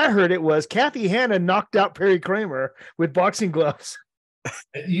I heard it was Kathy Hanna knocked out Perry Kramer with boxing gloves.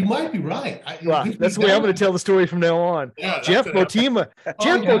 You might be right. That's the way I'm going to tell the story from now on. Yeah, Jeff Bottema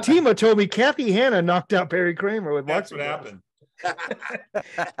told me Kathy Hanna knocked out Perry Kramer with boxing gloves. Happened.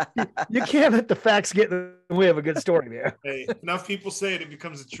 You can't let the facts get in the way of a good story, man. Hey, enough people say it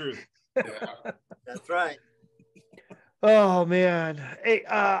becomes the truth. Yeah. That's right. Oh man. Hey,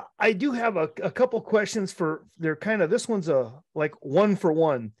 I do have a couple questions this one's like 1 for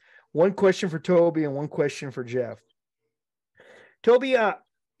 1. One question for Toby and one question for Jeff. Toby,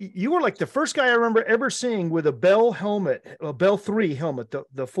 you were like the first guy I remember ever seeing with a Bell helmet, a Bell 3 helmet,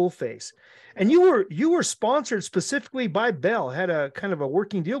 the full face. And you were sponsored specifically by Bell, had a kind of a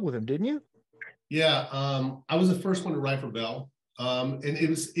working deal with him, didn't you? Yeah, I was the first one to ride for Bell. And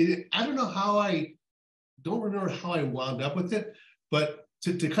I don't remember how I wound up with it, but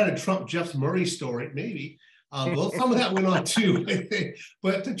to kind of trump Jeff Murray's story, maybe. Well, some of that went on too, I think.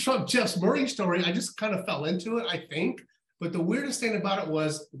 But to trump Jeff Murray's story, I just kind of fell into it, I think. But the weirdest thing about it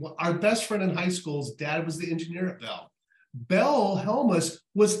was our best friend in high school's dad was the engineer at Bell. Bell helmets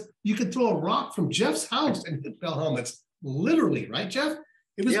you could throw a rock from Jeff's house and hit Bell helmets, literally, right, Jeff?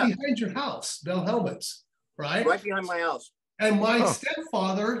 It was behind your house, Bell helmets, right? Right behind my house. And my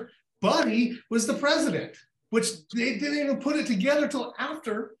stepfather, Buddy, was the president, which they didn't even put it together till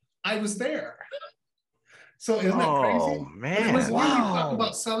after I was there. So isn't that crazy? Oh, man. It was talking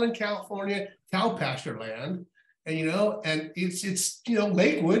about Southern California cow pasture land. And, and it's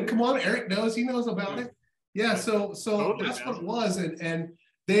Lakewood. Come on, Eric knows. He knows about it. Yeah, so totally, that's what it was. And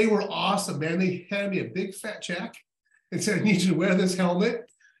they were awesome, man. They handed me a big fat check and said, I need you to wear this helmet.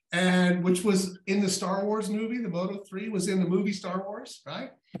 And which was in the Star Wars movie, the Moto 3 was in the movie Star Wars,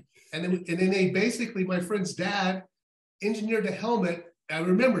 right? And then they basically, my friend's dad engineered the helmet. I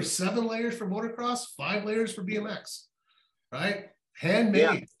remember 7 layers for motocross, 5 layers for BMX, right?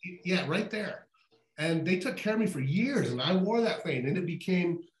 Handmade. Yeah, right there. And they took care of me for years, and I wore that thing, and it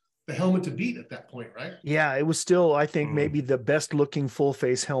became the helmet to beat at that point, right? Yeah, it was still, I think, maybe the best looking full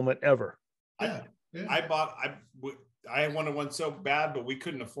face helmet ever. Yeah. I wanted one so bad, but we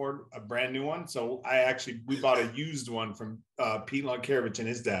couldn't afford a brand new one. So we bought a used one from Pete Lonkarovich and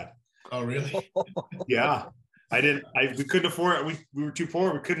his dad. Oh, really? Yeah. We couldn't afford it. We were too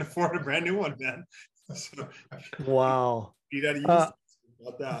poor. We couldn't afford a brand new one, man. So, wow. You got to use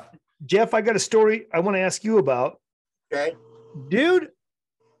about that. Jeff, I got a story I want to ask you about. Okay. Dude,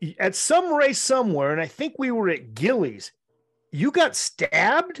 at some race somewhere, and I think we were at Gillies, you got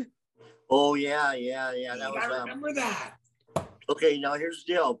stabbed? Oh yeah. That was. I remember that. Okay, now here's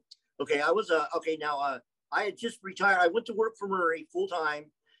the deal. Okay, I was okay. Now I had just retired. I went to work for Murray full time,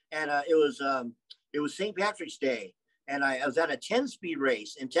 and it was St. Patrick's Day, and I was at a 10-speed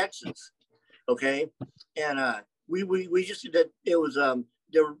race in Texas. Okay, and we just did. It was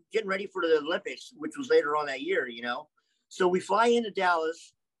they were getting ready for the Olympics, which was later on that year. So we fly into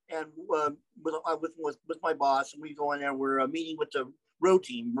Dallas, and with my boss, and we go in there. We're meeting with the road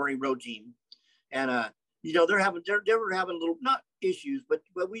team, Murray road team, and they were having little, not issues, but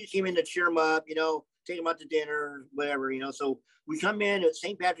we came in to cheer them up, take them out to dinner, whatever, So we come in at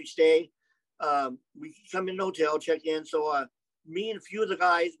St. Patrick's Day. We come in the hotel, check in. So me and a few of the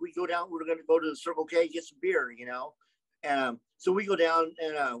guys, we go down. We're going to go to the Circle K, get some beer, And so we go down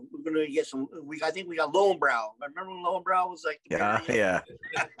and we're going to get some. I think we got Lowenbrow. I remember when Lowenbrow was like, yeah.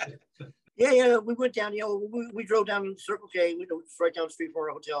 Yeah. We went down. We drove down to Circle K. We was right down the street from our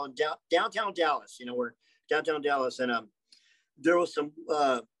hotel in downtown Dallas. We're downtown Dallas, and there was some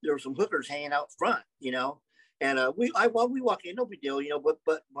hookers hanging out front. And we walk in, no big deal.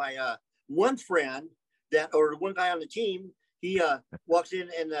 But my one friend one guy on the team, he walks in,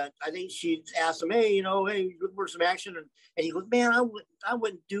 and I think she asked him, hey, hey, looking for some action, and he goes, man, I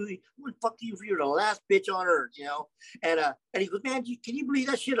wouldn't fuck you if you're the last bitch on earth, and he goes, man, can you believe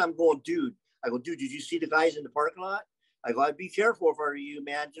that shit? I'm going, dude. I go, dude, did you see the guys in the parking lot? I go, I'd be careful if I were you,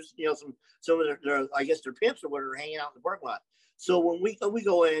 man. Just some of their I guess their pimps or whatever hanging out in the parking lot. So when we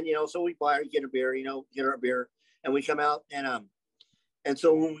go in, so we buy, get a beer, get our beer, and we come out, and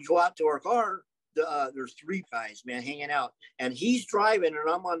so when we go out to our car, there's three guys, man, hanging out, and he's driving, and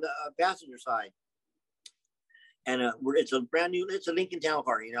I'm on the passenger side, and it's a Lincoln Town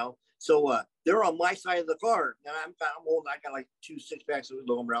car, So they're on my side of the car, and I'm old. I got like 2 6-packs of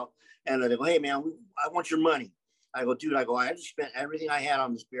Lowenbrow, and they go, hey man, I want your money. I go, dude. I just spent everything I had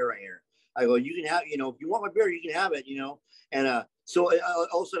on this beer right here. I go, you can have, if you want my beer, you can have it, And so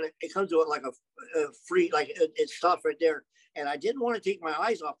all of a sudden it comes to it like a free, like it stops right there. And I didn't want to take my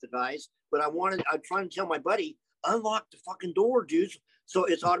eyes off the guys, but I'm trying to tell my buddy, unlock the fucking door, dudes. So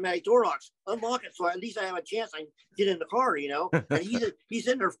it's automatic door locks. Unlock it, so at least I have a chance. I can get in the car, And he's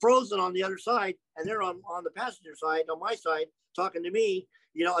sitting there frozen on the other side, and they're on the passenger side, on my side, talking to me,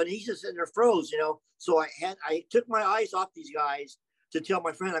 And he's just sitting there froze, So I took my eyes off these guys to tell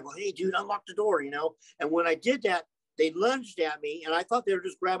my friend. I go, hey, dude, unlock the door, And when I did that, they lunged at me, and I thought they were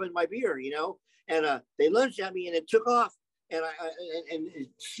just grabbing my beer, And they lunged at me, and it took off. And and it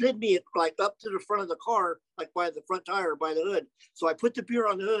slid me like up to the front of the car, like by the front tire, by the hood. So I put the beer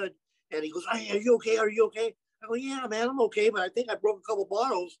on the hood, and he goes, hey, are you okay? Are you okay? I go, yeah, man, I'm okay. But I think I broke a couple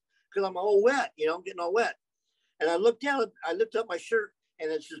bottles because I'm all wet, I'm getting all wet. And I looked down, I lifted up my shirt, and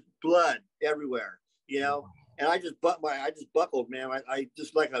it's just blood everywhere, And I just buckled, man. I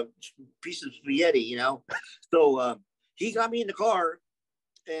just like a piece of spaghetti, So he got me in the car.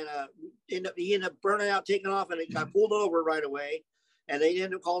 And he ended up burning out, taking off, and it got pulled over right away. And they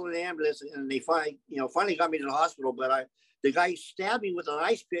ended up calling an ambulance, and they finally got me to the hospital. But the guy stabbed me with an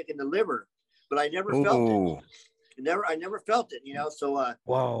ice pick in the liver, but I never felt it. I never felt it, So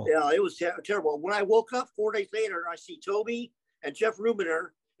wow, it was terrible. When I woke up 4 days later, I see Toby and Jeff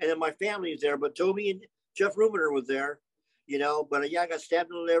Rubiner, and then my family was there. But Toby and Jeff Rubiner was there, But I got stabbed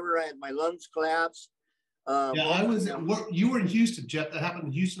in the liver. I had my lungs collapsed. I was at work. You were in Houston, Jeff. That happened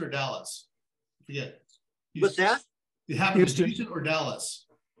in Houston or Dallas? I forget. Houston. What's that? It happened in Houston or Dallas?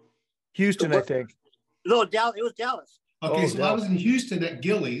 Houston, I think. No, Dallas. It was Dallas. Okay, so Dallas. I was in Houston at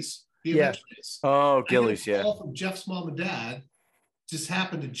Gillies. Yeah. Oh, Gillies, yeah. Call from Jeff's mom and dad. Just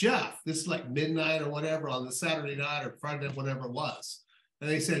happened to Jeff. This is like midnight or whatever on the Saturday night or Friday night, whatever it was. And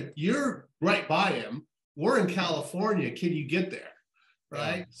they said, "You're right by him. We're in California. Can you get there?"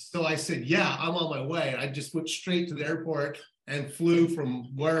 Right. So I said, yeah, I'm on my way. I just went straight to the airport and flew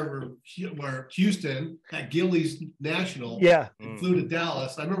from where Houston at Gillies National. Yeah. And flew to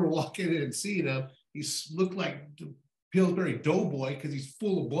Dallas. I remember walking in and seeing him. He looked like the Pillsbury Doughboy because he's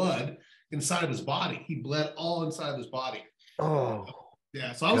full of blood inside of his body. He bled all inside of his body. Oh.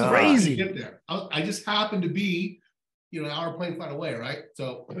 Yeah. So I was crazy to get there. I just happened to be, an hour plane flight away. Right.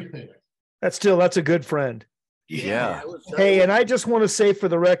 So anyway. That's a good friend. Yeah. Hey, and I just want to say for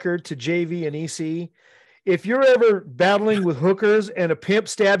the record to JV and EC, if you're ever battling with hookers and a pimp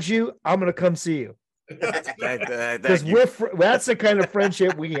stabs you, I'm going to come see you. Because that's the kind of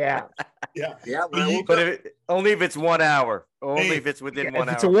friendship we have. Yeah. But only if it's 1 hour. Only if it's within 1 hour.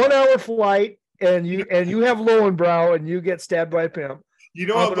 If it's a 1 hour flight and you have Lowenbrow and you get stabbed by a pimp, You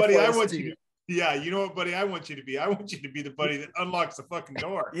know what, buddy? I want you to. Yeah, you know what, buddy? I want you to be. I want you to be the buddy that unlocks the fucking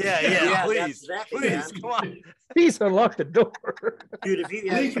door. Yeah, please, exactly, please, man. come on. Please unlock the door. Dude, if you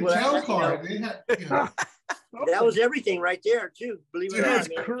Leave the town card. They had, that was everything right there, too. Believe it or not, That's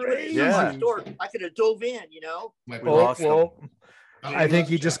man. crazy. Yeah. Store, I could have dove in, you know. lost him. I think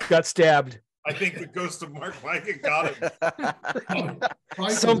he just got stabbed. I think the ghost of Mark Micah got him.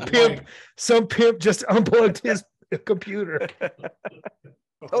 Some pimp just unplugged his computer.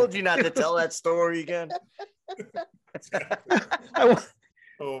 Told you not to tell that story again.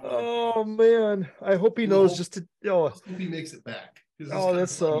 Oh man, I hope he knows just to. Oh, I hope he makes it back.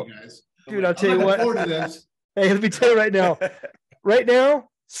 That's so. Guys. Dude, I'll tell you what. Hey, let me tell you right now. Right now,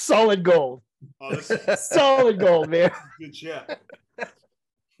 solid gold. Solid gold, man. Good shit.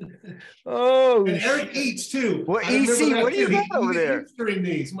 Oh, and Eric eats too. What EC? What do you got over there? During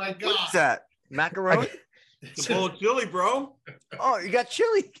these, my God. What's that? Macaroni? It's a bowl of chili, bro. Oh, you got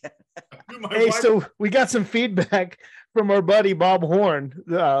chili. Hey, so we got some feedback from our buddy Bob Horn,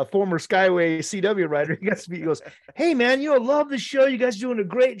 the former Skyway CW writer. He goes, "Hey man, love the show. You guys are doing a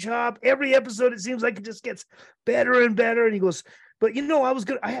great job. Every episode, it seems like it just gets better and better." And he goes, "But I was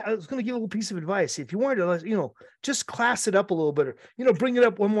gonna give a little piece of advice. If you wanted to, just class it up a little bit, or bring it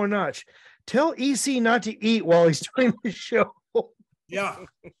up one more notch. Tell EC not to eat while he's doing the show." Yeah.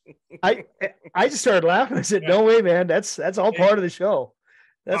 I just started laughing. I said, "No way, man. That's all part of the show.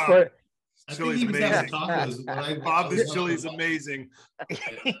 That's part." Chili's amazing. Bob, this chili is amazing.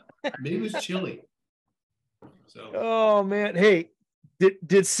 Maybe it was chili. So. Oh man, hey,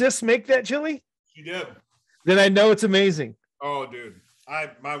 did Sis make that chili? She did. Then I know it's amazing. Oh, dude,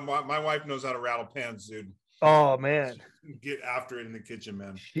 my wife knows how to rattle pans, dude. Oh man, get after it in the kitchen,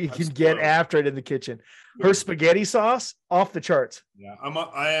 man. She can get after it in the kitchen. Her spaghetti sauce off the charts. Yeah,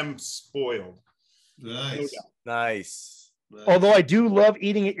 I am spoiled. Nice. Nice. Although I do love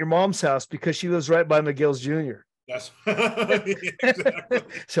eating at your mom's house because she lives right by McGill's Jr. Yes. Exactly.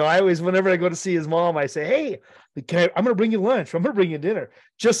 So I always, whenever I go to see his mom, I say, "Hey, I'm going to bring you lunch. I'm going to bring you dinner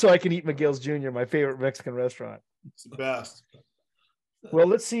just so I can eat McGill's Jr., my favorite Mexican restaurant." It's the best. Well,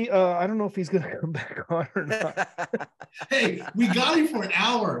 let's see. I don't know if he's going to come back on or not. Hey, we got him for an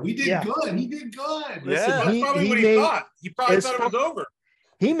hour. We did good. He did good. Listen, that's probably what he thought. He probably thought it was over.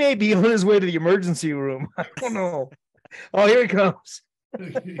 He may be on his way to the emergency room. I don't know. Oh, here he comes.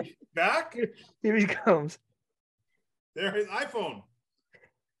 Back? Here he comes. There's his iPhone.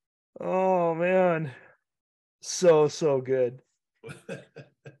 Oh man. So good.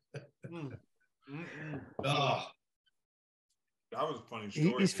 Oh. That was a funny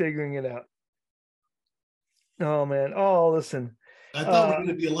story. He's figuring it out. Oh man. Oh, listen. I thought we were going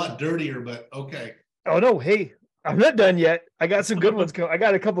to be a lot dirtier, but okay. Oh no. Hey, I'm not done yet. I got some good ones coming. I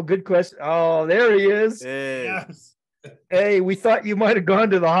got a couple good questions. Oh, there he is. Hey. Yes. Hey, we thought you might have gone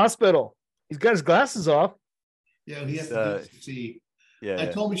to the hospital. He's got his glasses off. Yeah, he has to see. Yeah. I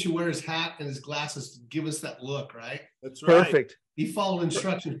told him he should wear his hat and his glasses to give us that look, right? That's right. Perfect. He followed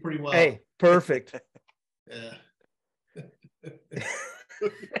instructions pretty well. Hey, perfect. Yeah.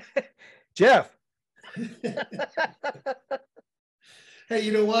 Jeff. Hey,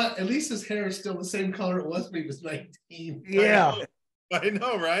 you know what? At least his hair is still the same color it was when he was 19. Yeah. I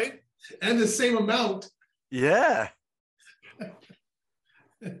know, right? And the same amount. Yeah.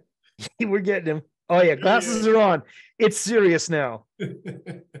 We're getting him. Oh yeah, glasses are on. It's serious now.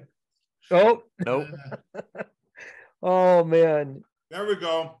 Oh nope. Oh man. There we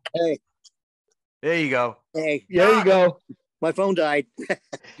go. Hey. There you go. Hey. There you go. My phone died.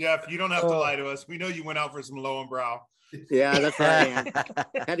 Jeff, you don't have to lie to us. We know you went out for some low and brow. Yeah, that's right, man.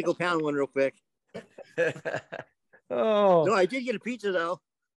 Had to go pound one real quick. Oh. No, I did get a pizza though.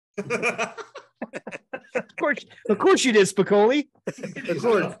 Of course you did, Spicoli. Of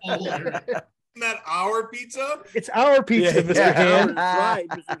course. Isn't that our pizza? It's our pizza, Mr. Hand. Right,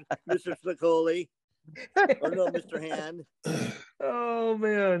 Mr. Spicoli. Oh no, Mr. Hand. Oh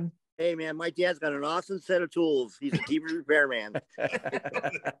man. Hey man, my dad's got an awesome set of tools. He's a TV repairman.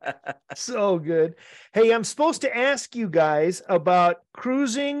 So good. Hey, I'm supposed to ask you guys about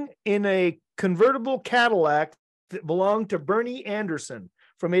cruising in a convertible Cadillac that belonged to Bernie Anderson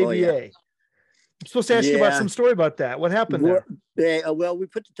from ABA. Oh, yeah. I'm supposed to ask you about some story about that. What happened there? Well, we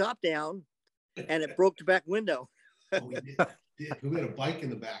put the top down and it broke the back window. Oh, we did. We had a bike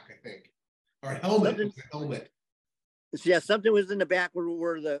in the back, I think. Our helmet. It was a helmet. Yeah, something was in the back where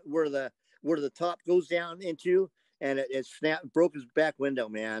the top goes down into, and it broke his back window,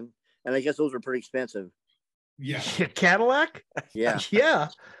 man. And I guess those were pretty expensive. Yeah. Cadillac? Yeah. Yeah.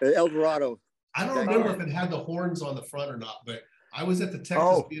 Eldorado. I don't remember if it had the horns on the front or not, but I was at the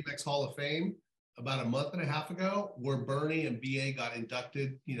Texas BMX Hall of Fame, about a month and a half ago where Bernie and BA got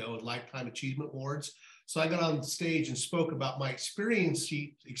inducted, Lifetime Achievement Awards. So I got on stage and spoke about my experience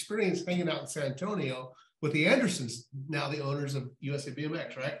hanging out in San Antonio with the Hendersons, now the owners of USA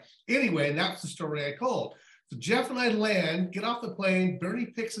BMX, right? Anyway, and that's the story I told. So Jeff and I land, get off the plane, Bernie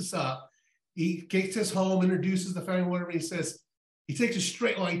picks us up, he gets us home, introduces the family, whatever, he says, he took us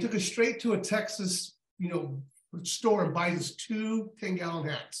straight to a Texas, store and buys us 2 10-gallon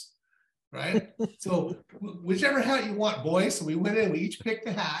hats, right? So whichever hat you want, boys. So we went in, we each picked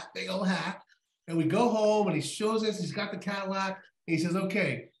a hat, big old hat, and we go home and he shows us, he's got the Cadillac, and he says,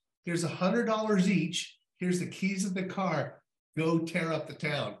 okay, here's $100 each. Here's the keys of the car. Go tear up the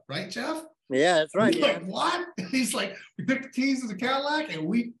town. Right, Jeff? Yeah, that's right. Yeah. Like, what? He's like, we took the keys of the Cadillac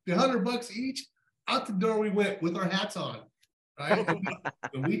and the $100 each, out the door we went with our hats on. Right?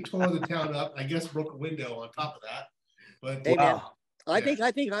 And we tore the town up. I guess broke a window on top of that. But hey, man, I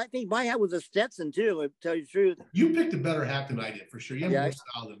think my hat was a Stetson too, to tell you the truth. You picked a better hat than I did for sure. You have more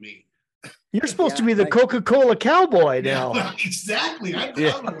style than me. You're supposed to be the Coca-Cola cowboy now. Yeah, exactly. I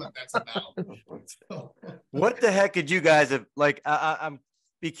don't know what that's about. So. What the heck did you guys have? Like, I'm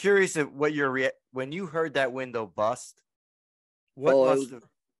be curious of what your when you heard that window bust. What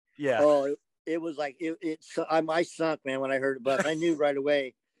yeah. Oh, it was like I sunk, man, when I heard it bust. I knew right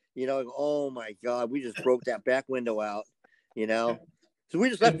away. Oh my God, we just broke that back window out. So we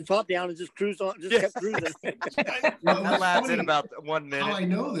just left the top down and just cruised on, kept cruising. That lasted about 1 minute. How I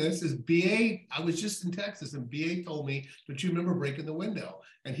know this is BA. I was just in Texas and BA told me, don't you remember breaking the window?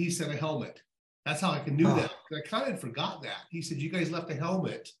 And he said a helmet. That's how I knew that. I kind of forgot that. He said, you guys left a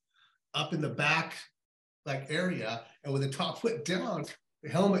helmet up in the back area, and when the top went down, the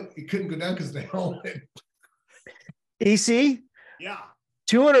helmet, it couldn't go down because of the helmet. EC? Yeah.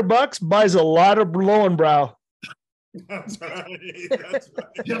 $200 buys a lot of Lowenbrow. That's right. That's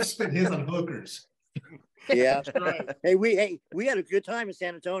right. Jeff spent his on hookers. Yeah. That's right. Hey, we had a good time in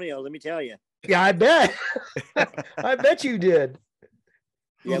San Antonio, let me tell you. Yeah, I bet. I bet you did.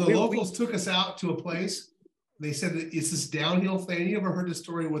 Well, the locals took us out to a place. They said that it's this downhill thing. You ever heard the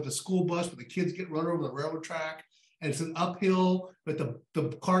story with the school bus where the kids get run over the railroad track and it's an uphill, but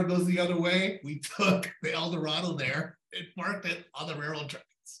the car goes the other way? We took the Eldorado there and parked it on the railroad tracks.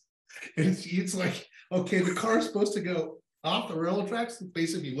 And it's like, okay, the car is supposed to go off the railroad tracks,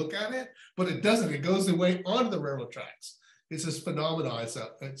 basically, if you look at it, but it doesn't. It goes the way onto the railroad tracks. It's this phenomenon.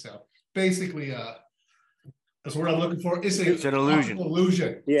 It's basically that's what I'm looking for. It's an illusion.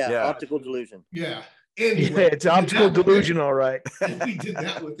 Illusion. Yeah, optical delusion. Yeah. Anyway, it's optical delusion, all right. We did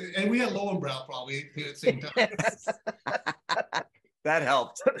that with it, and we had Lowenbrow probably at the same time. That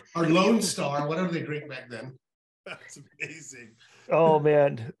helped. Our Lone Star, whatever they drink back then. That's amazing. Oh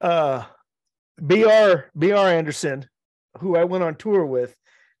man, BR Anderson, who I went on tour with,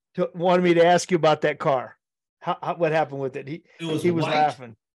 wanted me to ask you about that car. What happened with it? He was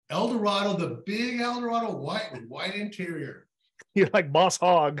laughing. Eldorado, the big Eldorado, white with white interior. You're like Boss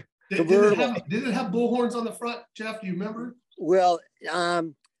Hog. Did it have bullhorns on the front, Jeff? Do you remember? Well,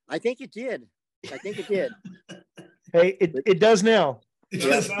 I think it did. Hey, it does now. It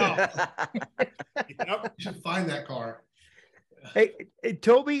does now. Yep. You should find that car. Hey,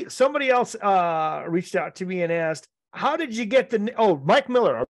 Toby, somebody else reached out to me and asked, how did you get Mike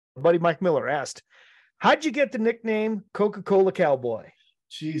Miller, our buddy Mike Miller asked, how'd you get the nickname Coca-Cola Cowboy?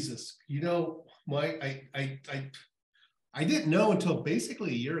 Jesus, Mike, I didn't know until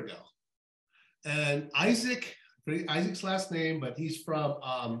basically a year ago. And Isaac's last name, but he's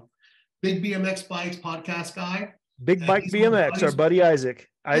from Big BMX Bikes podcast guy. Big Bike BMX, our buddy Isaac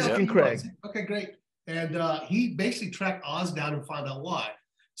and Craig. Okay, great. And he basically tracked Oz down and found out why.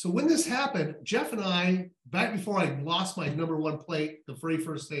 So when this happened, Jeff and I, back before I lost my #1 plate, the very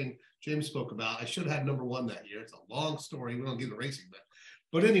first thing James spoke about, I should have had #1 that year. It's a long story. We don't get the racing,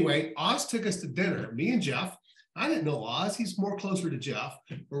 but anyway, Oz took us to dinner, me and Jeff. I didn't know Oz. He's more closer to Jeff.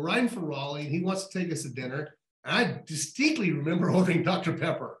 We're riding from Raleigh, and he wants to take us to dinner. And I distinctly remember ordering Dr.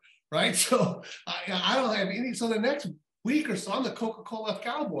 Pepper, right? So I don't have any. So the next week or so, I'm the Coca-Cola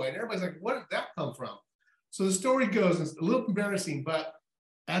Cowboy, and everybody's like, where did that come from? So the story goes, it's a little embarrassing, but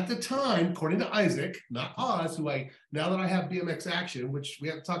at the time, according to Isaac, not Oz, now that I have BMX Action, which we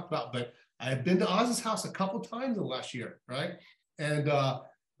haven't talked about, but I have been to Oz's house a couple times in the last year, right? And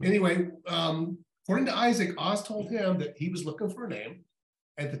anyway, according to Isaac, Oz told him that he was looking for a name.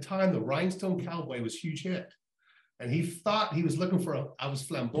 At the time, the Rhinestone Cowboy was a huge hit. And he thought he was looking for I was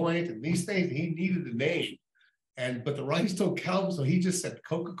flamboyant and these things, and he needed a name. But the Rhinestone Cowboy, so he just said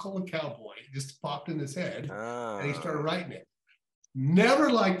Coca-Cola Cowboy. It just popped in his head, and he started writing it.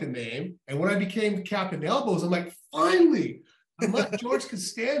 Never liked the name. And when I became Captain Elbows, I'm like, finally, I'm like George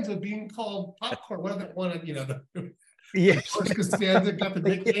Costanza being called popcorn. One of the Yes. George Costanza got the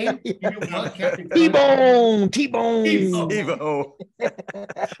nickname. T-Bone. T-Bone.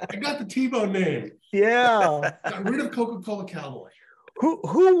 I got the T-Bone name. Yeah. Got rid of Coca-Cola Cowboy.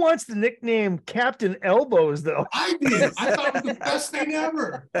 Who wants the nickname Captain Elbows though? I did. I thought it was the best thing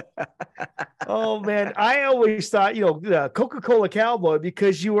ever. Oh man, I always thought Coca-Cola Cowboy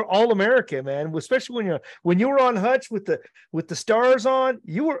because you were all American, man. Especially when you were on Hutch with the stars on,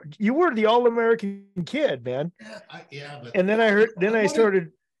 you were the all American kid, man. Yeah, but and then I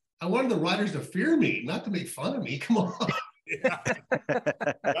wanted the writers to fear me, not to make fun of me. Come on. Yeah.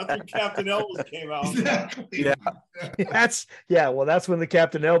 That's when Captain Elbows came out. Exactly. Yeah. Well, that's when the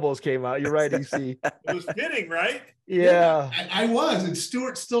Captain Elbows came out. You're right, EC. It was fitting, right? Yeah. I was. And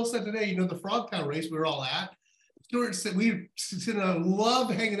Stuart still said today, the Frogtown race we were all at. Stuart said, I love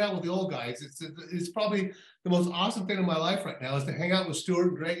hanging out with the old guys. It's probably the most awesome thing in my life right now is to hang out with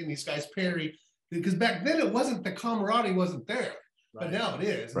Stuart, Greg, and these guys, Perry. Because back then it wasn't, the camaraderie wasn't there. Right. But now it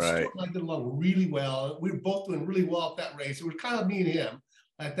is. Right. Stuart and I did along really well. We were both doing really well at that race. It was kind of me and him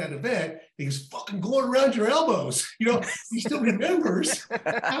at that event. He was fucking going around your elbows. He still remembers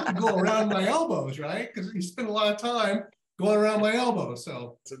how to go around my elbows, right? Because he spent a lot of time going around my elbows.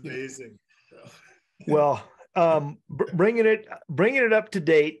 So it's amazing. Well, bringing it up to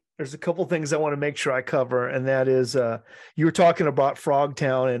date. There's a couple things I want to make sure I cover, and that is you were talking about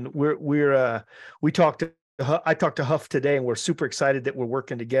Frogtown, and I talked to Huff today, and we're super excited that we're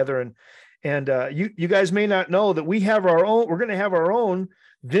working together. And you guys may not know that we're going to have our own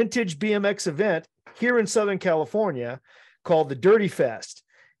vintage BMX event here in Southern California called the Dirty Fest.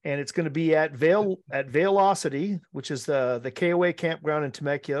 And it's going to be at Velocity, which is the KOA campground in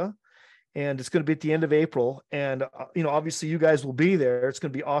Temecula. And it's going to be at the end of April. And, obviously you guys will be there. It's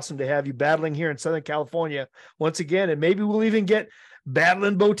going to be awesome to have you battling here in Southern California once again. And maybe we'll even get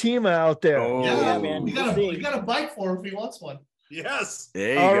battling Bottema out there. Oh, yeah, man. We got a bike for him if he wants one. Yes.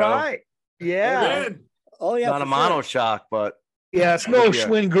 There you go. All go. right. Yeah. Oh, yeah. Not a monoshock, but yeah, it's no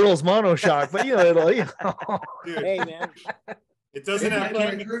Schwinn Girls monoshock, but Dude, hey, man. It doesn't have.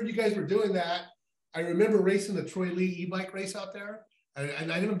 I heard you guys were doing that. I remember racing the Troy Lee e-bike race out there.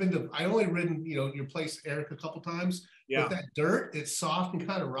 And I haven't been to, I only ridden, your place, Eric, a couple times. Yeah. But that dirt, it's soft and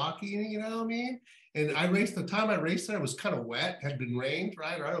kind of rocky, you know what I mean? And the time I raced there, it was kind of wet, had been rained,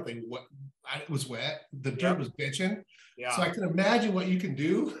 right? Or I don't think it was wet. The dirt was bitching. Yeah. So I can imagine what you can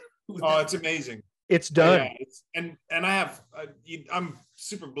do. It's amazing. It's done. Yeah, and I have, I'm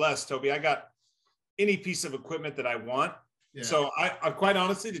super blessed, Toby. I got any piece of equipment that I want. Yeah. So I quite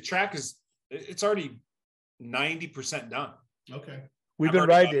honestly, the track it's already 90% done. Okay. We've been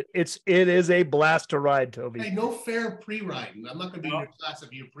riding it. It is a blast to ride, Toby. Hey, no fair pre-riding. I'm not going to be in your class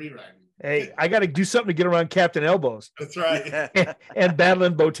if you're pre-riding. Hey, I got to do something to get around Captain Elbows. That's right. and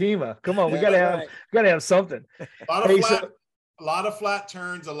battling Bottema. Come on, we got to have something. A lot of flat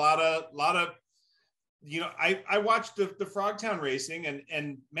turns. A lot of. I watched the Frogtown racing,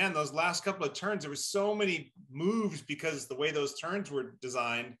 and man, those last couple of turns, there was so many moves because the way those turns were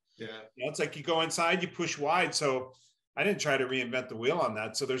designed. Yeah. It's like you go inside, you push wide. So I didn't try to reinvent the wheel on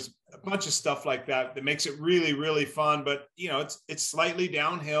that. So there's a bunch of stuff like that makes it really, really fun. But it's slightly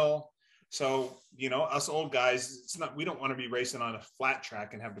downhill. So us old guys, we don't want to be racing on a flat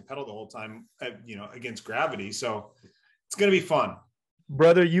track and have to pedal the whole time, against gravity. So it's going to be fun.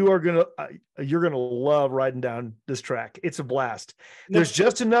 Brother, you're gonna love riding down this track. It's a blast. There's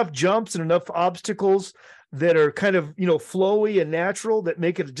just enough jumps and enough obstacles that are kind of flowy and natural that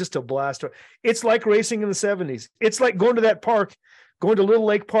make it just a blast. It's like racing in the 70s. It's like going to that park, going to Little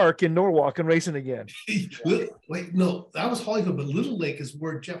Lake Park in Norwalk and racing again. Wait, no, that was Hollywood, but Little Lake is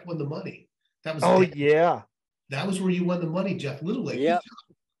where Jeff won the money. That was yeah. That was where you won the money, Jeff. Little Lake. Yeah.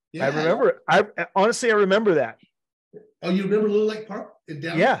 I remember. I honestly remember that. Oh, you remember Little Lake Park?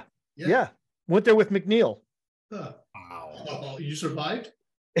 Yeah. Went there with McNeil. Huh. Wow. Oh, you survived?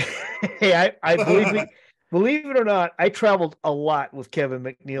 Hey, I believe it or not, I traveled a lot with Kevin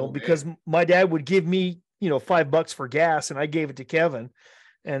McNeil because my dad would give me, $5 for gas, and I gave it to Kevin.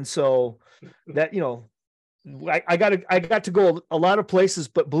 And so that, I got to go a lot of places,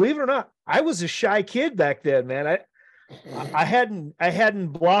 but believe it or not, I was a shy kid back then, man. I hadn't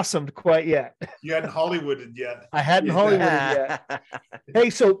blossomed quite yet. You hadn't Hollywooded yet. I hadn't Hollywooded yet. Hey,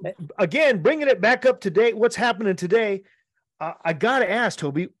 so again, bringing it back up to date, what's happening today? I got to ask,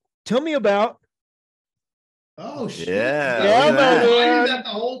 Toby, tell me about. Oh, shit. Yeah. I did that the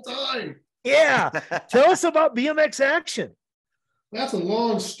whole time. Yeah. Tell us about BMX Action. That's a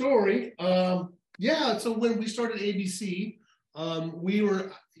long story. So when we started ABC, we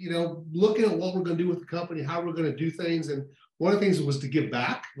were, looking at what we're going to do with the company, how we're going to do things. And one of the things was to give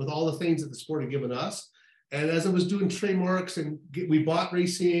back with all the things that the sport had given us. And as I was doing trademarks and we bought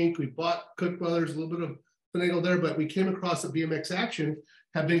Racing Inc., we bought Cook Brothers, a little bit of finagle there, but we came across that BMX Action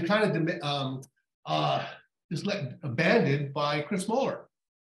had been kind of abandoned by Chris Muller.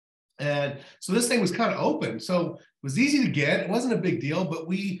 And so this thing was kind of open. So it was easy to get. It wasn't a big deal, but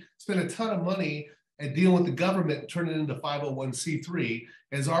we spent a ton of money at dealing with the government and turning it into 501c3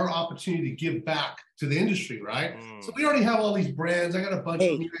 as our opportunity to give back to the industry, right? So we already have all these brands. I got a bunch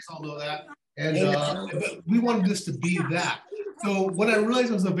of them. You guys all know that. And but we wanted this to be that. So when I realized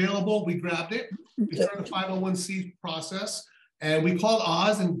it was available, we grabbed it. We started the 501c process. And we called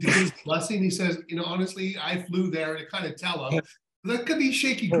Oz and did his blessing. He says, you know, honestly, I flew there to kind of tell him that could be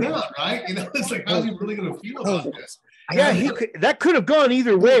shaky ground, right? You know, it's like, how's he really going to feel about this? Yeah, that could have gone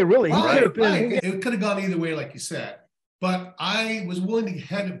either way, really. Right. It could have gone either way, like you said. But I was willing to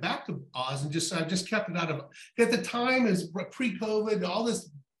hand it back to Oz and I just kept it out of. At the time, as pre-COVID, all this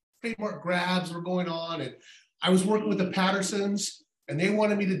trademark grabs were going on, and I was working with the Pattersons, and they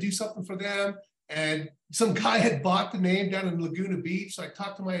wanted me to do something for them. And some guy had bought the name down in Laguna Beach. So I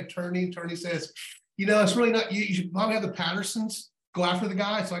talked to my attorney. Attorney says, you know, it's really not you. You should probably have the Pattersons go after the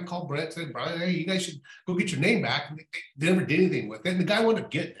guy. So I called Brett and said, Brian, hey, you guys should go get your name back. And they never did anything with it. And the guy wound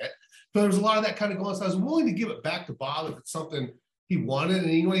up getting it. So there was a lot of that kind of going on. So I was willing to give it back to Bob if it's something he wanted.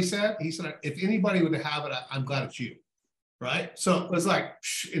 And you know what he said? He said, if anybody would have it, I'm glad it's you. Right. So it was like,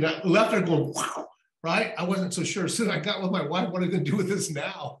 and I left there going, wow. Right. I wasn't so sure. So I got with my wife, what are we going to do with this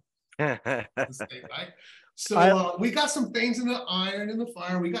now? Right. So we got some things in the iron, in the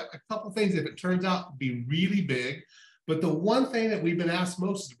fire. We got a couple things if it turns out to be really big. But the one thing that we've been asked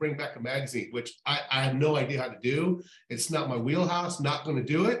most is to bring back a magazine, which I have no idea how to do. It's not my wheelhouse, not going to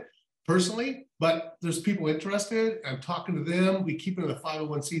do it personally, but there's people interested. I'm talking to them. We keep it in the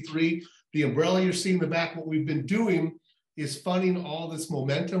 501c3. The umbrella you're seeing in the back, what we've been doing is funding all this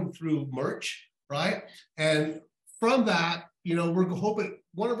momentum through merch, right? And from that, you know, we're hoping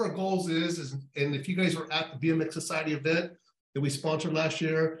one of our goals is, and if you guys were at the BMX Society event that we sponsored last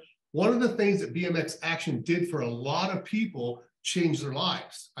year, one of the things that BMX Action did for a lot of people changed their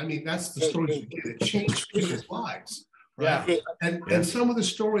lives. I mean, that's the stories we get. It changed people's lives, right? Yeah. And some of the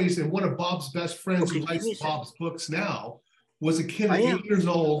stories, and one of Bob's best friends who writes Bob's books now was a kid at 8 years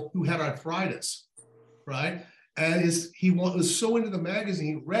old who had arthritis, right? And he was so into the magazine,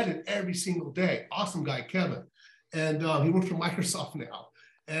 he read it every single day. Awesome guy, Kevin. And he works for Microsoft now.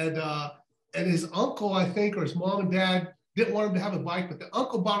 And his uncle, I think, or his mom and dad didn't want him to have a bike, but the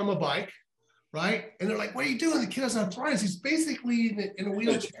uncle bought him a bike, right? And they're like, what are you doing? The kid has arthritis. He's basically in a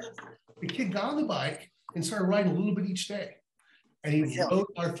wheelchair. The kid got on the bike and started riding a little bit each day. And he rode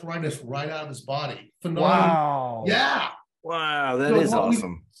arthritis right out of his body. Phenomenal. Wow. Yeah. Wow, that is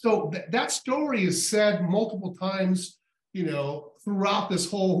awesome. So that story is said multiple times, you know, throughout this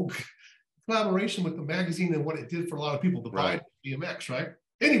whole collaboration with the magazine and what it did for a lot of people to buy BMX, right?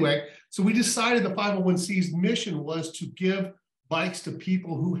 Anyway, so we decided the 501c's mission was to give bikes to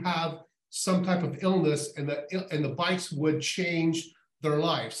people who have some type of illness, and the bikes would change their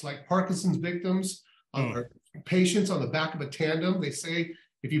lives, like Parkinson's victims, or patients on the back of a tandem. They say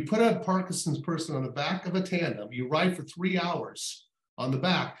if you put a Parkinson's person on the back of a tandem, you ride for 3 hours on the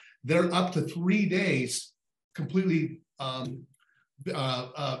back, they're up to 3 days completely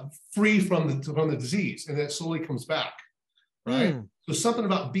free from the disease, and then it slowly comes back, right? So something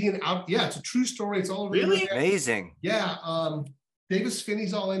about being out. Yeah, it's a true story. It's all over. Really amazing. Yeah. Davis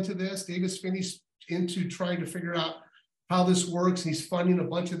Finney's all into this. Davis Finney's into trying to figure out how this works. He's funding a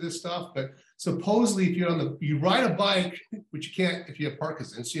bunch of this stuff. But supposedly, if you're you ride a bike, which you can't if you have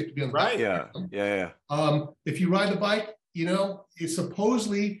Parkinson's, so you have to be on the right. bike. Yeah. If you ride the bike, you know, it's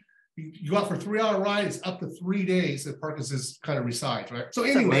supposedly you go out for a 3-hour ride. It's up to 3 days that Parkinson's kind of resides, right? So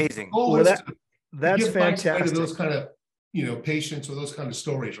anyway, amazing. Well, that's fantastic. To those kind of, you know, patients or those kind of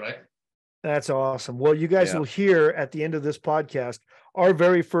stories, right? That's awesome. Well, you guys will hear at the end of this podcast, our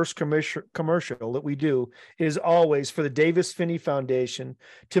very first commercial that we do is always for the Davis Finney Foundation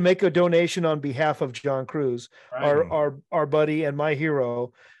to make a donation on behalf of John Cruz, our buddy and my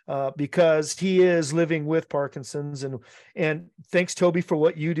hero, because he is living with Parkinson's, and thanks, Toby, for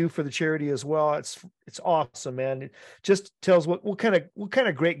what you do for the charity as well. It's awesome, man. It just tells what kind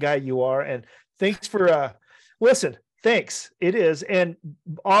of great guy you are, and thanks for listen. Thanks. It is. And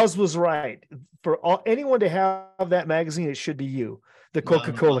Oz was right. For anyone to have that magazine, it should be you, the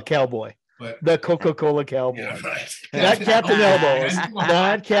Coca-Cola cowboy. The Coca-Cola cowboy. Yeah, right. Not Captain Elbows.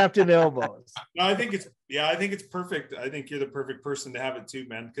 Not Captain Elbows. No, I think it's perfect. I think you're the perfect person to have it too,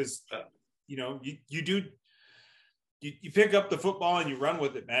 man. Because you know, you do you pick up the football and you run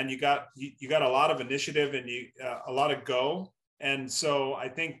with it, man. You got a lot of initiative and a lot of go. And so I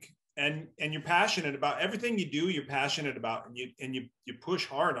think, and you're passionate about everything you do. You're passionate about, and you push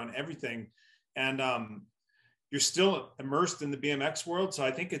hard on everything. And you're still immersed in the BMX world. So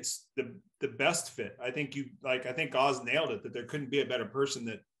I think it's the best fit. I think I think Oz nailed it, that there couldn't be a better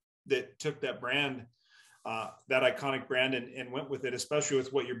person that took that brand, that iconic brand, and went with it, especially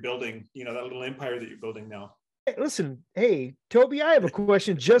with what you're building, that little empire that you're building now. Hey, listen, hey, Toby, I have a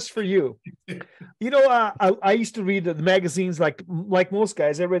question just for you. I used to read the magazines like most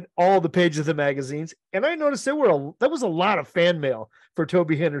guys. I read all the pages of the magazines, and I noticed there was a lot of fan mail for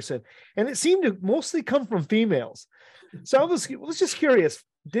Toby Henderson, and it seemed to mostly come from females. So I was just curious,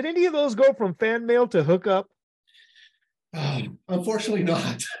 did any of those go from fan mail to hookup? Unfortunately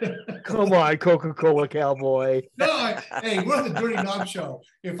not. Come on, Coca-Cola cowboy. No, hey, we're the Dirty Knob Show.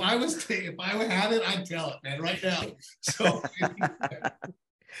 If I had it, I'd tell it, man, right now. So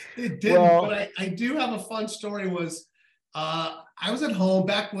it didn't. Well, but I do have a fun story. I was at home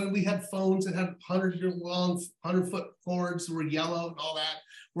back when we had phones that had 100-foot cords that were yellow and all that.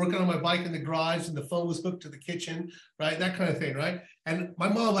 Working on my bike in the garage, and the phone was hooked to the kitchen, right? That kind of thing, right? And my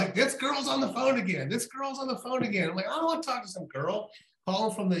mom like, this girl's on the phone again. This girl's on the phone again. I'm like, I don't want to talk to some girl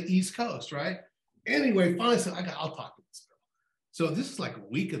calling from the East Coast, right? Anyway, finally I said, I'll talk to this girl. So this is like a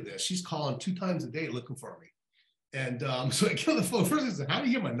week of this. She's calling 2 times a day looking for me. And so I get on the phone. First I said, how do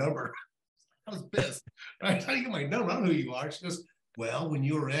you get my number? I was pissed. Right? How do you get my number? I don't know who you are. She goes, well, when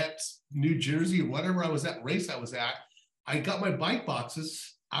you were at New Jersey or whatever race I was at, I got my bike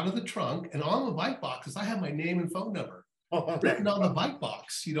boxes out of the trunk, and on the bike boxes, I have my name and phone number written on the bike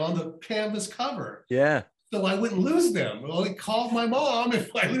box, on the canvas cover. Yeah. So I wouldn't lose them. Well, I called my mom if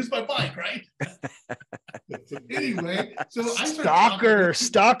I lose my bike, right? Anyway, so I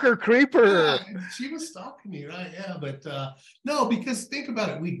stalker creeper. Yeah, she was stalking me, right? Yeah, but no, because think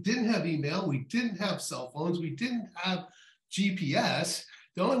about it. We didn't have email. We didn't have cell phones. We didn't have GPS.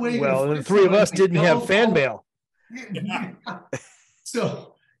 The only way. Well, the 3 of us didn't have fan mail. Yeah.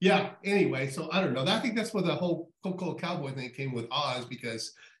 So. Yeah. Anyway, so I don't know. I think that's where the whole Coca-Cola cowboy thing came with Oz,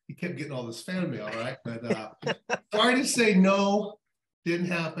 because he kept getting all this fan mail, right? But sorry to say, no, didn't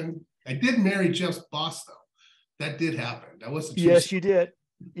happen. I did marry Jeff's boss, though. That did happen. That wasn't. Yes, you did.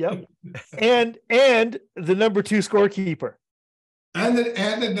 Yep. and the number 2 scorekeeper. And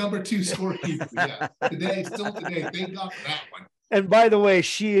the number 2 scorekeeper. Yeah. Still today. Thank God for that one. And by the way,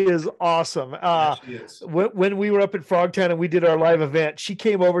 she is awesome. She is. When we were up at Frogtown and we did our live event, she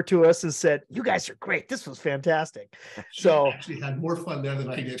came over to us and said, "You guys are great. This was fantastic." She actually had more fun there than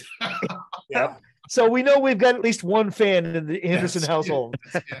I did. Yeah. So we know we've got at least one fan in the Henderson household.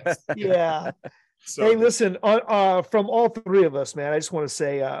 Yes. Yeah. So, hey, listen, from all 3 of us, man, I just want to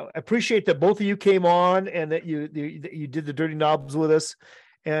say I appreciate that both of you came on and that you did the Dirty Knobs with us.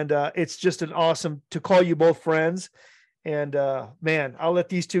 And it's just an awesome to call you both friends. And man, I'll let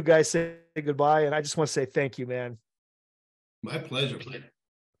these 2 guys say goodbye. And I just want to say thank you, man. My pleasure.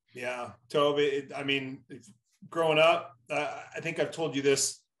 Yeah, Toby. Growing up, I think I've told you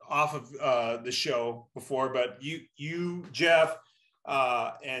this off of the show before, but you, Jeff,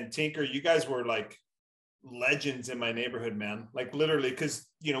 and Tinker, you guys were like legends in my neighborhood, man. Like literally, because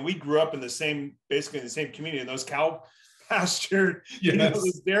we grew up in basically in the same community in those cow pasture,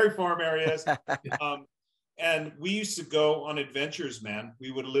 those dairy farm areas. And we used to go on adventures, man. We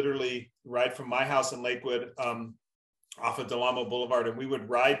would literally ride from my house in Lakewood off of Delamo Boulevard, and we would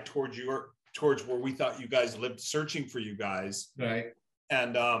ride towards where we thought you guys lived, searching for you guys. Right.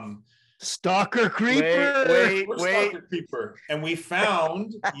 And stalker creeper. Wait. Stalker creeper. And we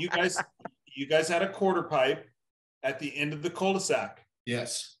found you guys had a quarter pipe at the end of the cul-de-sac.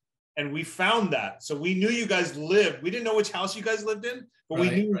 Yes. And we found that. So we knew you guys lived. We didn't know which house you guys lived in, but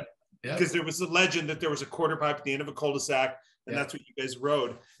we knew. Right. Because there was a legend that there was a quarter pipe at the end of a cul-de-sac, and that's what you guys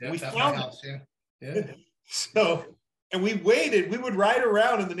rode. Yeah, we found house, yeah. So, and we waited. We would ride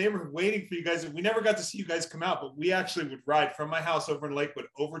around in the neighborhood waiting for you guys. We never got to see you guys come out, but we actually would ride from my house over in Lakewood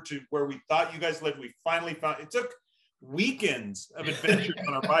over to where we thought you guys lived. We finally found. It took weekends of adventures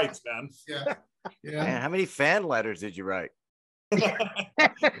on our bikes, man. Yeah. Man, how many fan letters did you write?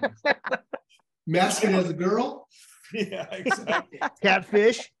 Masking as a girl. Yeah, exactly.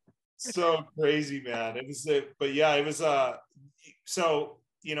 Catfish. So crazy, man. It was, but yeah, it was. So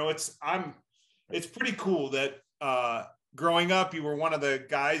it's pretty cool that growing up, you were one of the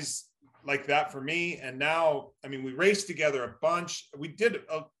guys like that for me. And now, we raced together a bunch. We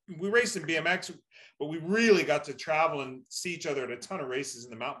raced in BMX, but we really got to travel and see each other at a ton of races in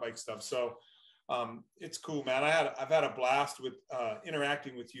the mountain bike stuff. So it's cool, man. I've had a blast with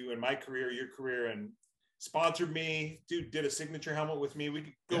interacting with you in my career, your career, and sponsored me, did a signature helmet with me.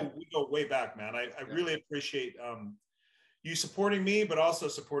 We go way back, man. I really appreciate you supporting me, but also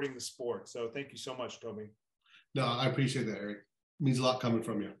supporting the sport. So thank you so much, Toby. No, I appreciate that, Eric. It means a lot coming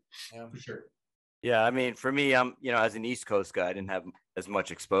from you. Yeah, for sure. Yeah, I mean, for me, I'm, as an East Coast guy, I didn't have as much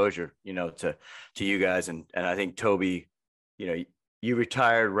exposure, to you guys, and I think Toby, you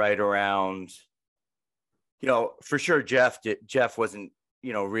retired right around, for sure. Jeff wasn't,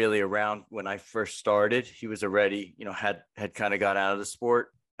 really around when I first started. He was already, had kind of got out of the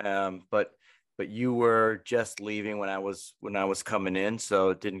sport, but you were just leaving when I was coming in,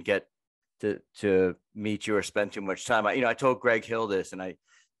 so didn't get to meet you or spend too much time. I told Greg Hill this, and I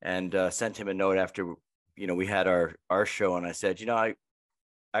sent him a note after, we had our show, and I said,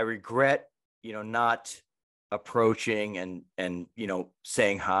 I regret, not approaching and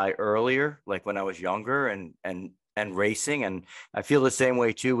saying hi earlier, like when I was younger and racing. And I feel the same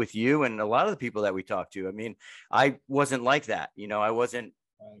way too with you and a lot of the people that we talked to. I mean, I wasn't like that,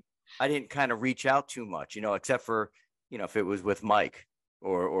 I didn't kind of reach out too much, except for, if it was with Mike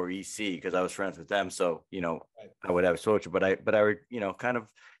or EC, because I was friends with them. So, I would have social, but I kind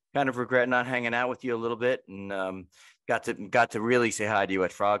of regret not hanging out with you a little bit, and got to really say hi to you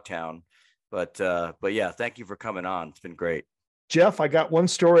at Frogtown. But yeah, thank you for coming on. It's been great. Jeff, I got one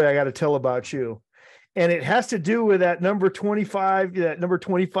story I got to tell about you. And it has to do with that number 25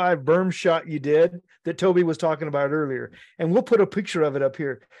 berm shot you did that Toby was talking about earlier. And we'll put a picture of it up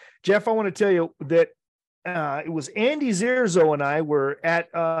here. Jeff, I want to tell you that it was Andy Zierzo and I were at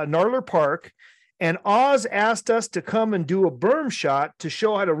Narler Park, and Oz asked us to come and do a berm shot to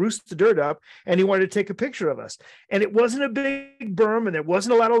show how to roost the dirt up, and he wanted to take a picture of us. And it wasn't a big berm, and there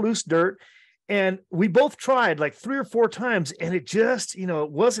wasn't a lot of loose dirt. And we both tried like 3 or 4 times, and it just, it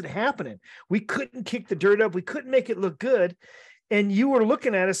wasn't happening. We couldn't kick the dirt up. We couldn't make it look good. And you were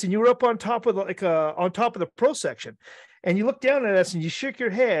looking at us, and you were up on top of on top of the pro section, and you looked down at us, and you shook your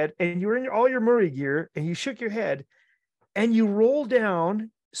head, and you were in all your Murray gear, and you shook your head, and you rolled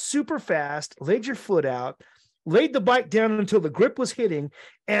down super fast, laid your foot out, laid the bike down until the grip was hitting,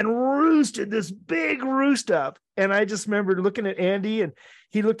 and roosted this big roost up. And I just remember looking at Andy, and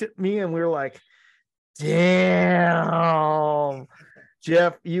he looked at me, and we were like, damn,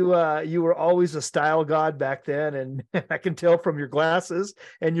 Jeff, you were always a style god back then. And I can tell from your glasses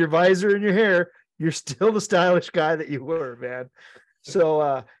and your visor and your hair, you're still the stylish guy that you were, man.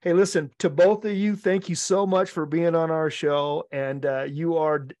 So, hey, listen, to both of you, thank you so much for being on our show. And you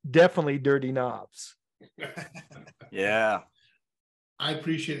are definitely Dirty Knobs. Yeah. I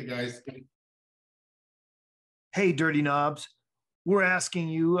appreciate it, guys. Hey, Dirty Knobs, we're asking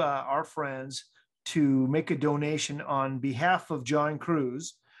you, our friends, to make a donation on behalf of John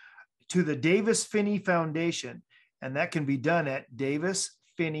Cruz to the Davis Finney Foundation. And that can be done at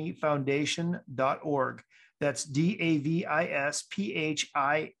davisfinneyfoundation.org. That's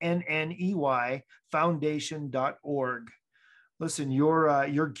DAVISPHINNEY foundation.org. Listen,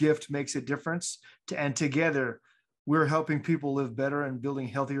 your gift makes a difference, and together we're helping people live better and building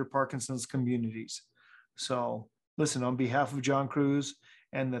healthier Parkinson's communities. So listen, on behalf of John Cruz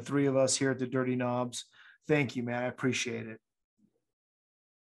and the 3 of us here at the Dirty Knobs, thank you, man. I appreciate it.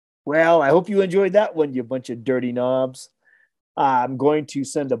 Well, I hope you enjoyed that one, you bunch of dirty knobs. I'm going to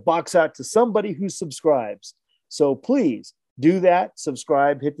send a box out to somebody who subscribes. So please do that.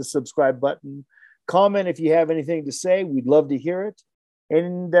 Subscribe, hit the subscribe button. Comment if you have anything to say. We'd love to hear it.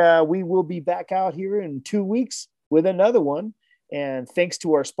 And we will be back out here in 2 weeks with another one. And thanks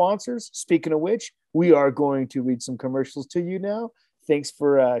to our sponsors. Speaking of which, we are going to read some commercials to you now. Thanks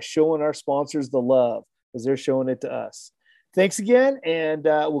for showing our sponsors the love, because they're showing it to us. Thanks again, and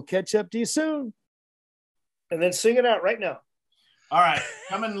we'll catch up to you soon. And then sing it out right now. All right.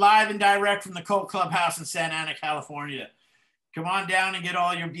 Coming live and direct from the Colt Clubhouse in Santa Ana, California. Come on down and get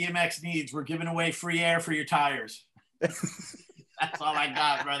all your BMX needs. We're giving away free air for your tires. That's all I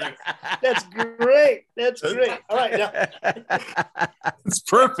got, brother. That's great. That's great. All right. Now. It's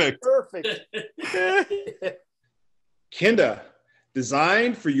perfect. Perfect. Kinda,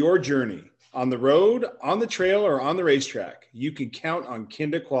 designed for your journey. On the road, on the trail, or on the racetrack, you can count on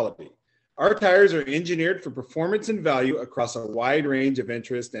Kinda quality. Our tires are engineered for performance and value across a wide range of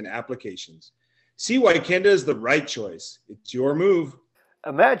interest and applications. See why Kinda is the right choice. It's your move.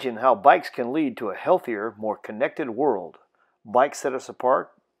 Imagine how bikes can lead to a healthier, more connected world. Bikes set us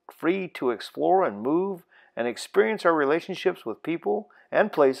apart, free to explore and move and experience our relationships with people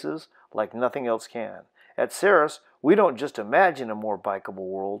and places like nothing else can. At Ceres, we don't just imagine a more bikeable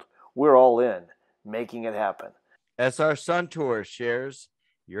world, we're all in, making it happen. SR Sun Tours shares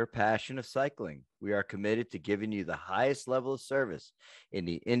your passion of cycling. We are committed to giving you the highest level of service in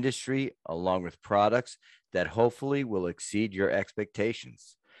the industry, along with products that hopefully will exceed your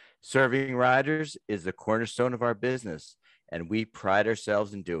expectations. Serving riders is the cornerstone of our business, and we pride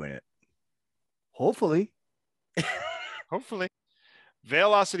ourselves in doing it. Hopefully. Hopefully.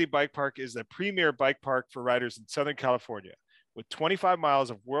 Velocity Bike Park is the premier bike park for riders in Southern California, with 25 miles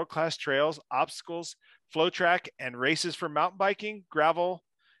of world-class trails, obstacles, flow track, and races for mountain biking, gravel,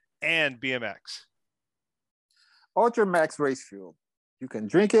 and BMX. Ultra Max Race Fuel. You can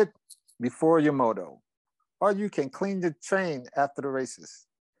drink it before your moto, or you can clean the train after the races.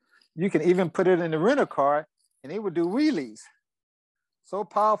 You can even put it in the rental car and it will do wheelies. So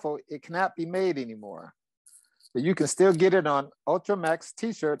powerful, it cannot be made anymore. But you can still get it on Ultramax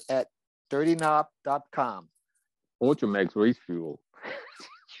t-shirt at dirtyknob.com. Ultramax Race Fuel.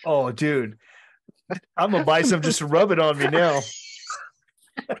 Oh, dude. I'm going to buy some just to rub it on me now.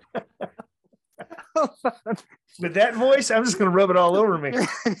 With that voice, I'm just going to rub it all over me.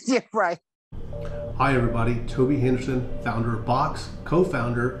 Yeah, right. Hi, everybody. Toby Henderson, founder of Box,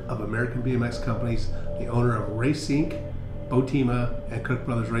 co-founder of American BMX Companies, the owner of Race Inc., Bottema, and Cook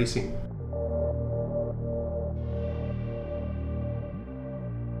Brothers Racing.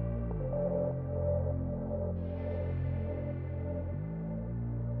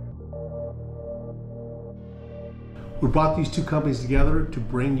 We brought these two companies together to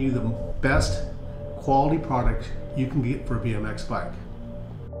bring you the best quality product you can get for a BMX bike.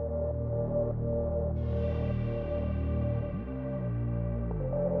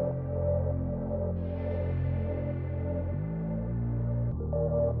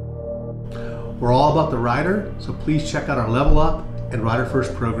 We're all about the rider, so please check out our Level Up and Rider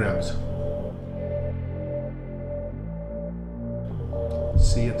First programs.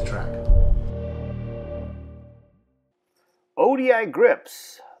 See you at the track. ODI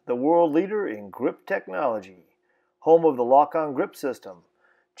Grips, the world leader in grip technology, home of the lock-on grip system.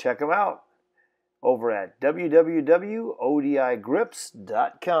 Check them out over at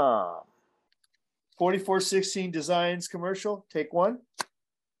www.odigrips.com. 4416 Designs commercial, take one.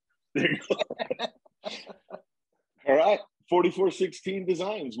 There you go. All right, 4416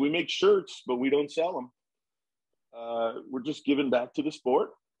 Designs. We make shirts, but we don't sell them. We're just giving back to the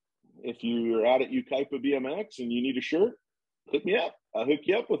sport. If you're out at Ukaipa BMX and you need a shirt, hit me up. I'll hook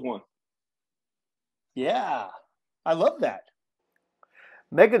you up with one. Yeah, I love that.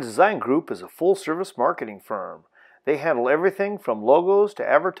 Mega Design Group is a full-service marketing firm. They handle everything from logos to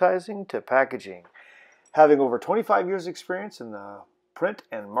advertising to packaging. Having over 25 years experience in the print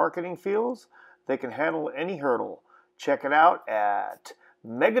and marketing fields, they can handle any hurdle. Check it out at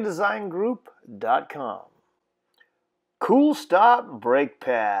megadesigngroup.com. Cool Stop Brake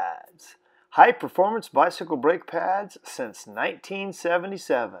Pads. High performance bicycle brake pads since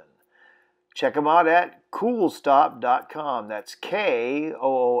 1977. Check them out at coolstop.com. That's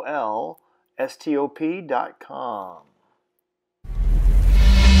KOOLSTOP.com.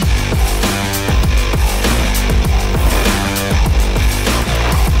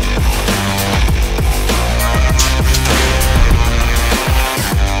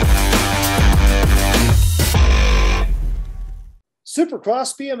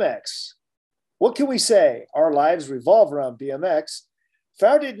 Supercross BMX. What can we say? Our lives revolve around BMX.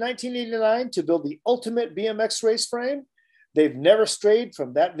 Founded in 1989 to build the ultimate BMX race frame, they've never strayed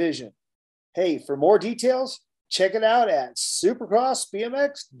from that vision. Hey, for more details, check it out at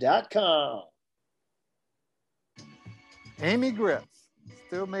supercrossbmx.com. Amy Grips,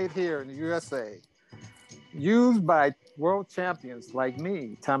 still made here in the USA. Used by world champions like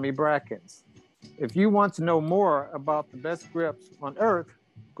me, Tommy Brackens. If you want to know more about the best grips on earth,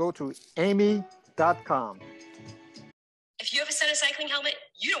 go to amy.com. If you have a Senna cycling helmet,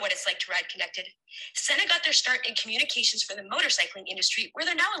 you know what it's like to ride connected. Senna got their start in communications for the motorcycling industry, where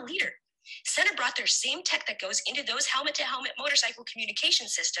they're now a leader. Senna brought their same tech that goes into those helmet-to-helmet motorcycle communication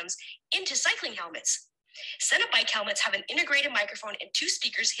systems into cycling helmets. Senna bike helmets have an integrated microphone and 2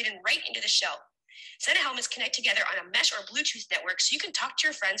 speakers hidden right into the shell. Senna helmets connect together on a mesh or Bluetooth network so you can talk to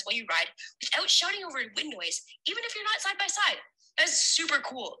your friends while you ride without shouting over wind noise, even if you're not side by side. That is super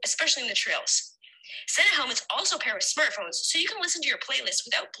cool, especially in the trails. Senna helmets also pair with smartphones, so you can listen to your playlist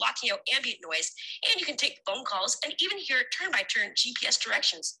without blocking out ambient noise, and you can take phone calls and even hear turn-by-turn GPS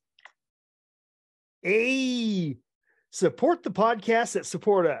directions. Hey, support the podcasts that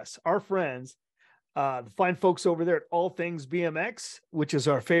support us, our friends. The fine folks over there at All Things BMX, which is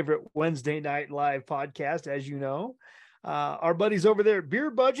our favorite Wednesday night live podcast, as you know. Our buddies over there at Beer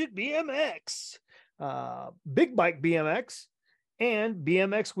Budget BMX, Big Bike BMX, and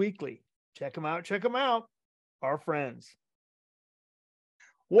BMX Weekly. Check them out. Check them out. Our friends.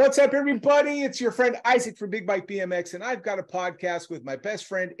 What's up, everybody? It's your friend Isaac from Big Bike BMX, and I've got a podcast with my best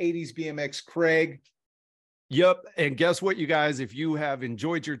friend, 80s BMX Craig. Yep. And guess what, you guys? If you have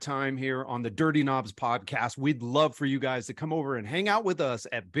enjoyed your time here on the Dirty Knobs podcast, we'd love for you guys to come over and hang out with us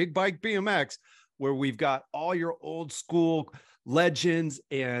at Big Bike BMX, where we've got all your old school legends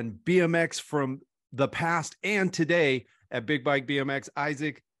and BMX from the past and today at Big Bike BMX.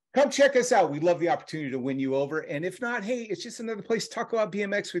 Isaac, come check us out. We'd love the opportunity to win you over. And if not, hey, it's just another place to talk about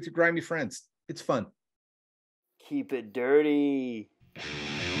BMX with your grimy friends. It's fun. Keep it dirty.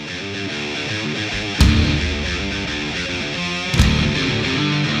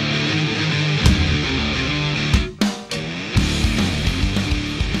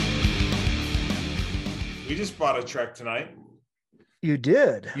 We just bought a truck tonight. You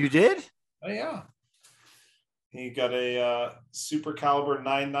did? You did? Oh, yeah. He got a Super Caliber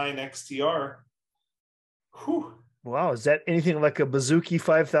 99 XTR. Whew. Wow, is that anything like a Bazooki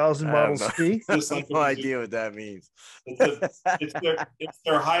 5000 Model C? I have no idea what that means. It's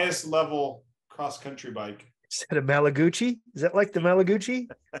their highest level cross-country bike. Is that a Malaguchi? Is that like the Malaguchi?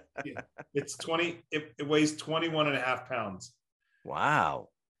 Yeah. It's 20. It weighs 21 and a half pounds. Wow.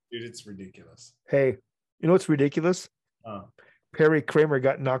 Dude, it's ridiculous. Hey, you know what's ridiculous? Perry Kramer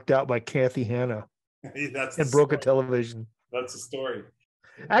got knocked out by Kathy Hanna and broke a television. That's the story.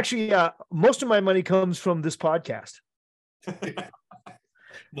 Actually, most of my money comes from this podcast.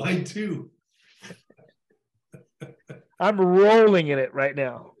 Mine too. I'm rolling in it right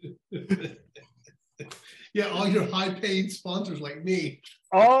now. Yeah, all your high-paying sponsors like me.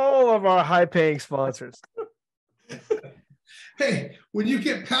 All of our high-paying sponsors. Hey, when you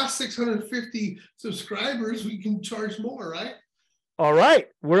get past 650 subscribers, we can charge more, right? All right,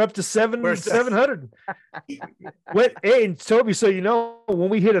 we're up to 700. Wait, hey, Toby, so you know, when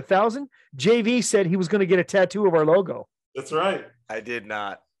we hit 1,000, JV said he was going to get a tattoo of our logo. That's right. I did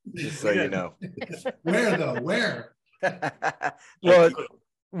not. Just so you know. Where though? Where? Well,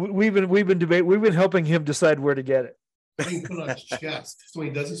 we've been helping him decide where to get it. We can put it on his chest. So when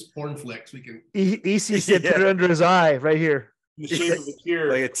he does his porn flicks, we can. EC said put it under his eye, right here. In the shape of a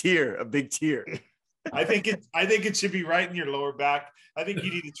tear. Like a tear, a big tear. I think it should be right in your lower back. I think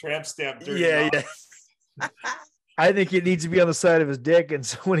you need a tramp stamp. Yeah. I think it needs to be on the side of his dick, and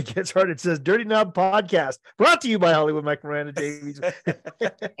so when it gets hard, it says "Dirty Knob Podcast," brought to you by Hollywood Mike Miranda Davies,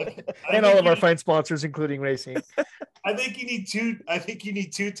 and all of our fine sponsors, including Racing. I think you need two. I think you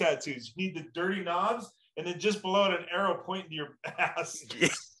need two tattoos. You need the Dirty Knobs, and then just below it, an arrow pointing to your ass.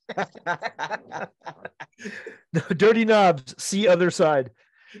 No, Dirty Knobs, see other side.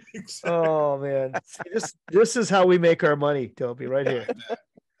 Exactly. Oh man, this is how we make our money, Toby, right here.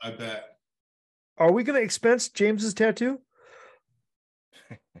 I bet. Are we going to expense James's tattoo?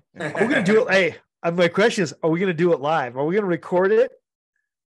 Are we going to do it? Hey, my question is: are we going to do it live? Are we going to record it?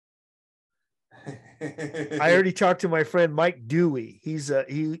 I already talked to my friend Mike Dewey. He was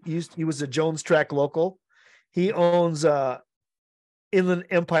a Jones Track local. He owns Inland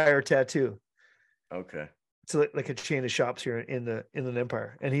Empire Tattoo. Okay. It's like a chain of shops here in the Inland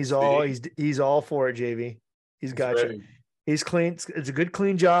Empire, and he's all for it. JV, he's got you. He's clean. It's a good,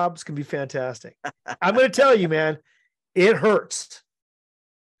 clean job. It's gonna be fantastic. I'm gonna tell you, man, it hurts.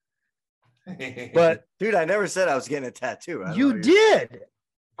 But dude, I never said I was getting a tattoo. You did.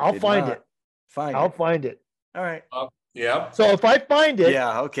 I'll find it. I'll find it. All right. Yeah. So if I find it,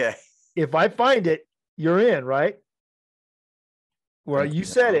 yeah, okay. If I find it, you're in, right? Well, you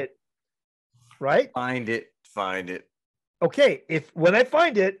said it, right? Find it. Okay. When I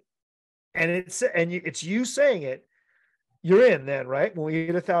find it, and it's you saying it, you're in then, right? When we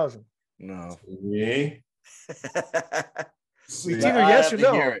hit 1,000. No. Me? It's either yes or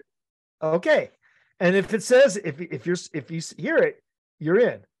no. Okay. And if it says if you hear it, you're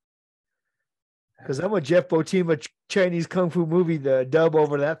in. Because I'm a Jeff Bottema Chinese Kung Fu movie, the dub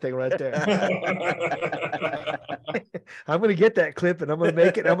over that thing right there. I'm going to get that clip and I'm going to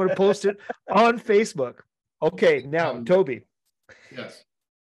make it. I'm going to post it on Facebook. Okay. Now, Toby. Yes.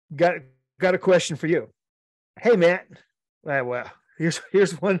 Got a question for you. Hey, Matt. Well, here's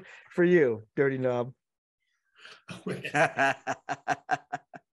one for you, Dirty Knob.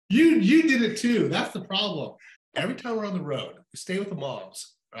 You did it too. That's the problem. Every time we're on the road, we stay with the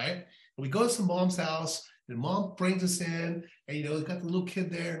moms, right? We go to some mom's house, and mom brings us in, and we got the little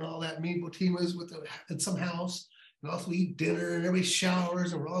kid there and all that. Me and Bottema's in some house, and also eat dinner, and everybody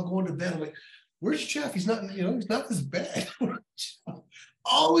showers, and we're all going to bed. I'm like, "Where's Jeff? He's not. He's not in his bed."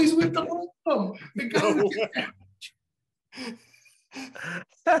 Always with the mom.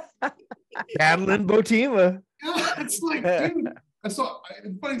 Battling Bottema. Yeah, it's like, dude. It's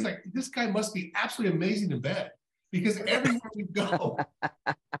funny. It's like this guy must be absolutely amazing in bed because everywhere we go,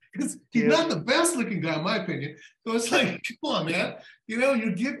 He's not the best looking guy, in my opinion. So it's like, come on, man. You know,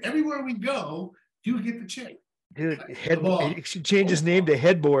 you get everywhere we go, you get the chick. Dude, he should change his name to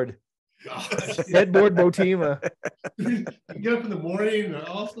Headboard. Headboard Bottema. I get up in the morning and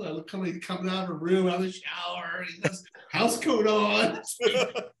also I look coming out of a room, out of the shower, he has house coat on.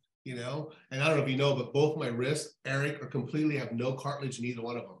 You know, and I don't know if you know, but both my wrists, Eric, are completely have no cartilage in either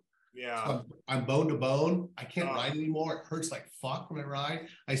one of them. Yeah. So I'm bone to bone. I can't ride anymore. It hurts like fuck when I ride.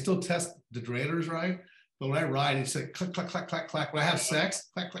 I still test the drainers, right? But when I ride, it's like clack, clack, clack, clack, clack. When I have sex,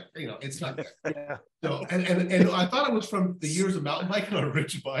 clack, clack, you know, it's not good. Yeah. So, and I thought it was from the years of mountain biking on a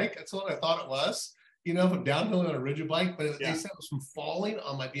rigid bike. That's what I thought it was, you know, from downhill on a rigid bike. But they said it was from falling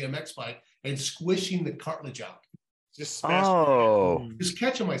on my BMX bike and squishing the cartilage out. Just smash. Just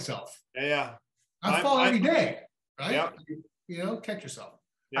catching myself. Yeah. I fall every day, right? Yeah. You know, catch yourself.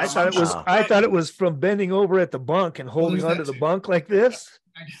 Yeah. I thought it was from bending over at the bunk and holding onto the bunk like this.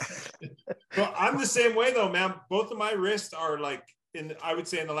 Well, I'm the same way though, man. Both of my wrists are like I would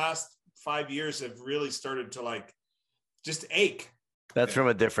say in the last 5 years have really started to like just ache. That's from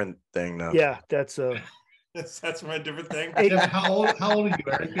a different thing though. Yeah, that's that's from a different thing. How old are you,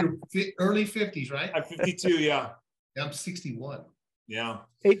 Eric? You're early 50s, right? I'm 52, yeah. I'm 61. Yeah.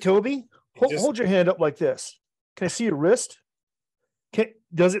 Hey, Toby, hold your hand up like this. Can I see your wrist?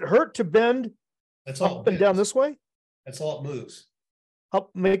 Does it hurt to bend That's all up and down this way? That's all it moves. Up,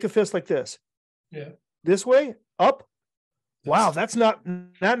 make a fist like this. Yeah. This way, up. Wow, that's not a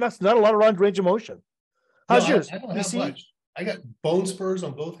lot of range of motion. How's yours? I don't have much. I got bone spurs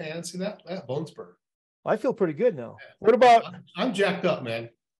on both hands. See that? I got bone spur. I feel pretty good now. What about? I'm jacked up, man.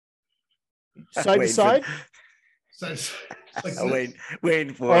 Side to side.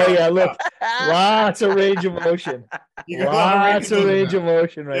 Waiting for it. Oh yeah, look, lots of range of motion. Lots of range of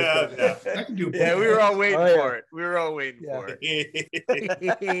motion right there. Yeah. I can do. Yeah, we were all waiting for it. We were all waiting for it.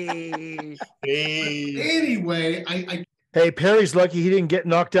 Anyway, Hey, Perry's lucky he didn't get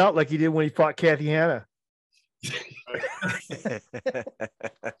knocked out like he did when he fought Kathy Hanna.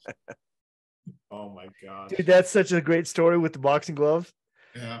 Oh my God. Dude, that's such a great story with the boxing glove.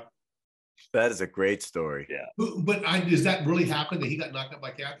 Yeah. That is a great story. Yeah. But does that really happen that he got knocked out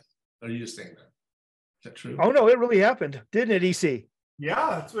by Kathy? Or are you just saying that? Is that true? Oh no, it really happened, didn't it, EC?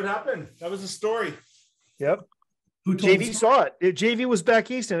 Yeah, that's what happened. That was a story. Yep. Who told JV saw it. JV was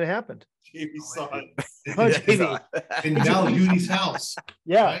back east and it happened. JV saw it. Oh, JV. In Mal Udi's house.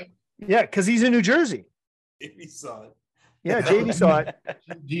 Yeah. Right? Yeah, because he's in New Jersey. JV saw it. Yeah, JV saw it.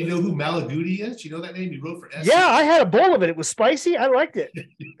 Do you know who Malaguti is? Do you know that name? He wrote for S. Yeah, I had a bowl of it. It was spicy. I liked it.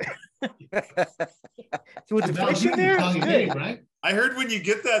 So with the fish in there, it's good. Name, right? I heard when you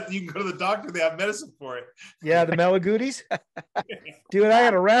get that, you can go to the doctor. They have medicine for it. Yeah, the Malagutis. Dude, I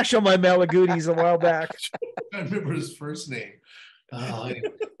had a rash on my Malagutis a while back. I remember his first name. Oh, anyway.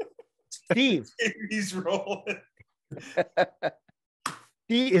 Steve. He's rolling.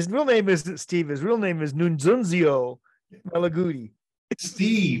 His real name isn't Steve. His real name is Nunzunzio Malaguti.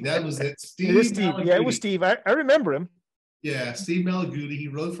 Steve, that was it. Steve. It is Steve. Yeah, it was Steve. I remember him. Yeah, Steve Malaguti. He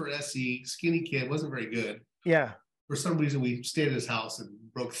rode for SE. Skinny kid, wasn't very good. Yeah. For some reason, we stayed at his house and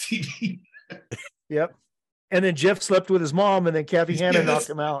broke the TV. Yep. And then Jeff slept with his mom, and then Kathy Hanna knocked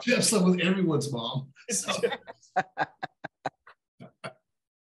him out. Jeff slept with everyone's mom. So.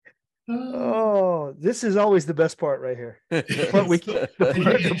 Oh, this is always the best part right here. The part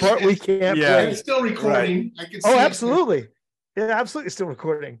we can't play. It's still recording. Right. I can see absolutely. Yeah, absolutely still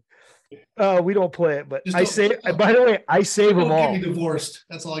recording. We don't play it, but I say, by the way, I save them all. Get me divorced.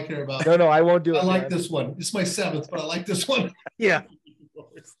 That's all I care about. No, I won't do it. I like this one. It's my 7th, but I like this one. Yeah.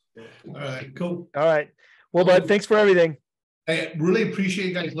 All right, cool. All right. Well, bud, thanks for everything. Hey, really appreciate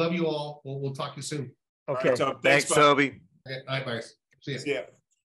you guys. Love you all. We'll talk to you soon. Okay. Thanks, Toby. Okay, all right, guys. See ya. See ya.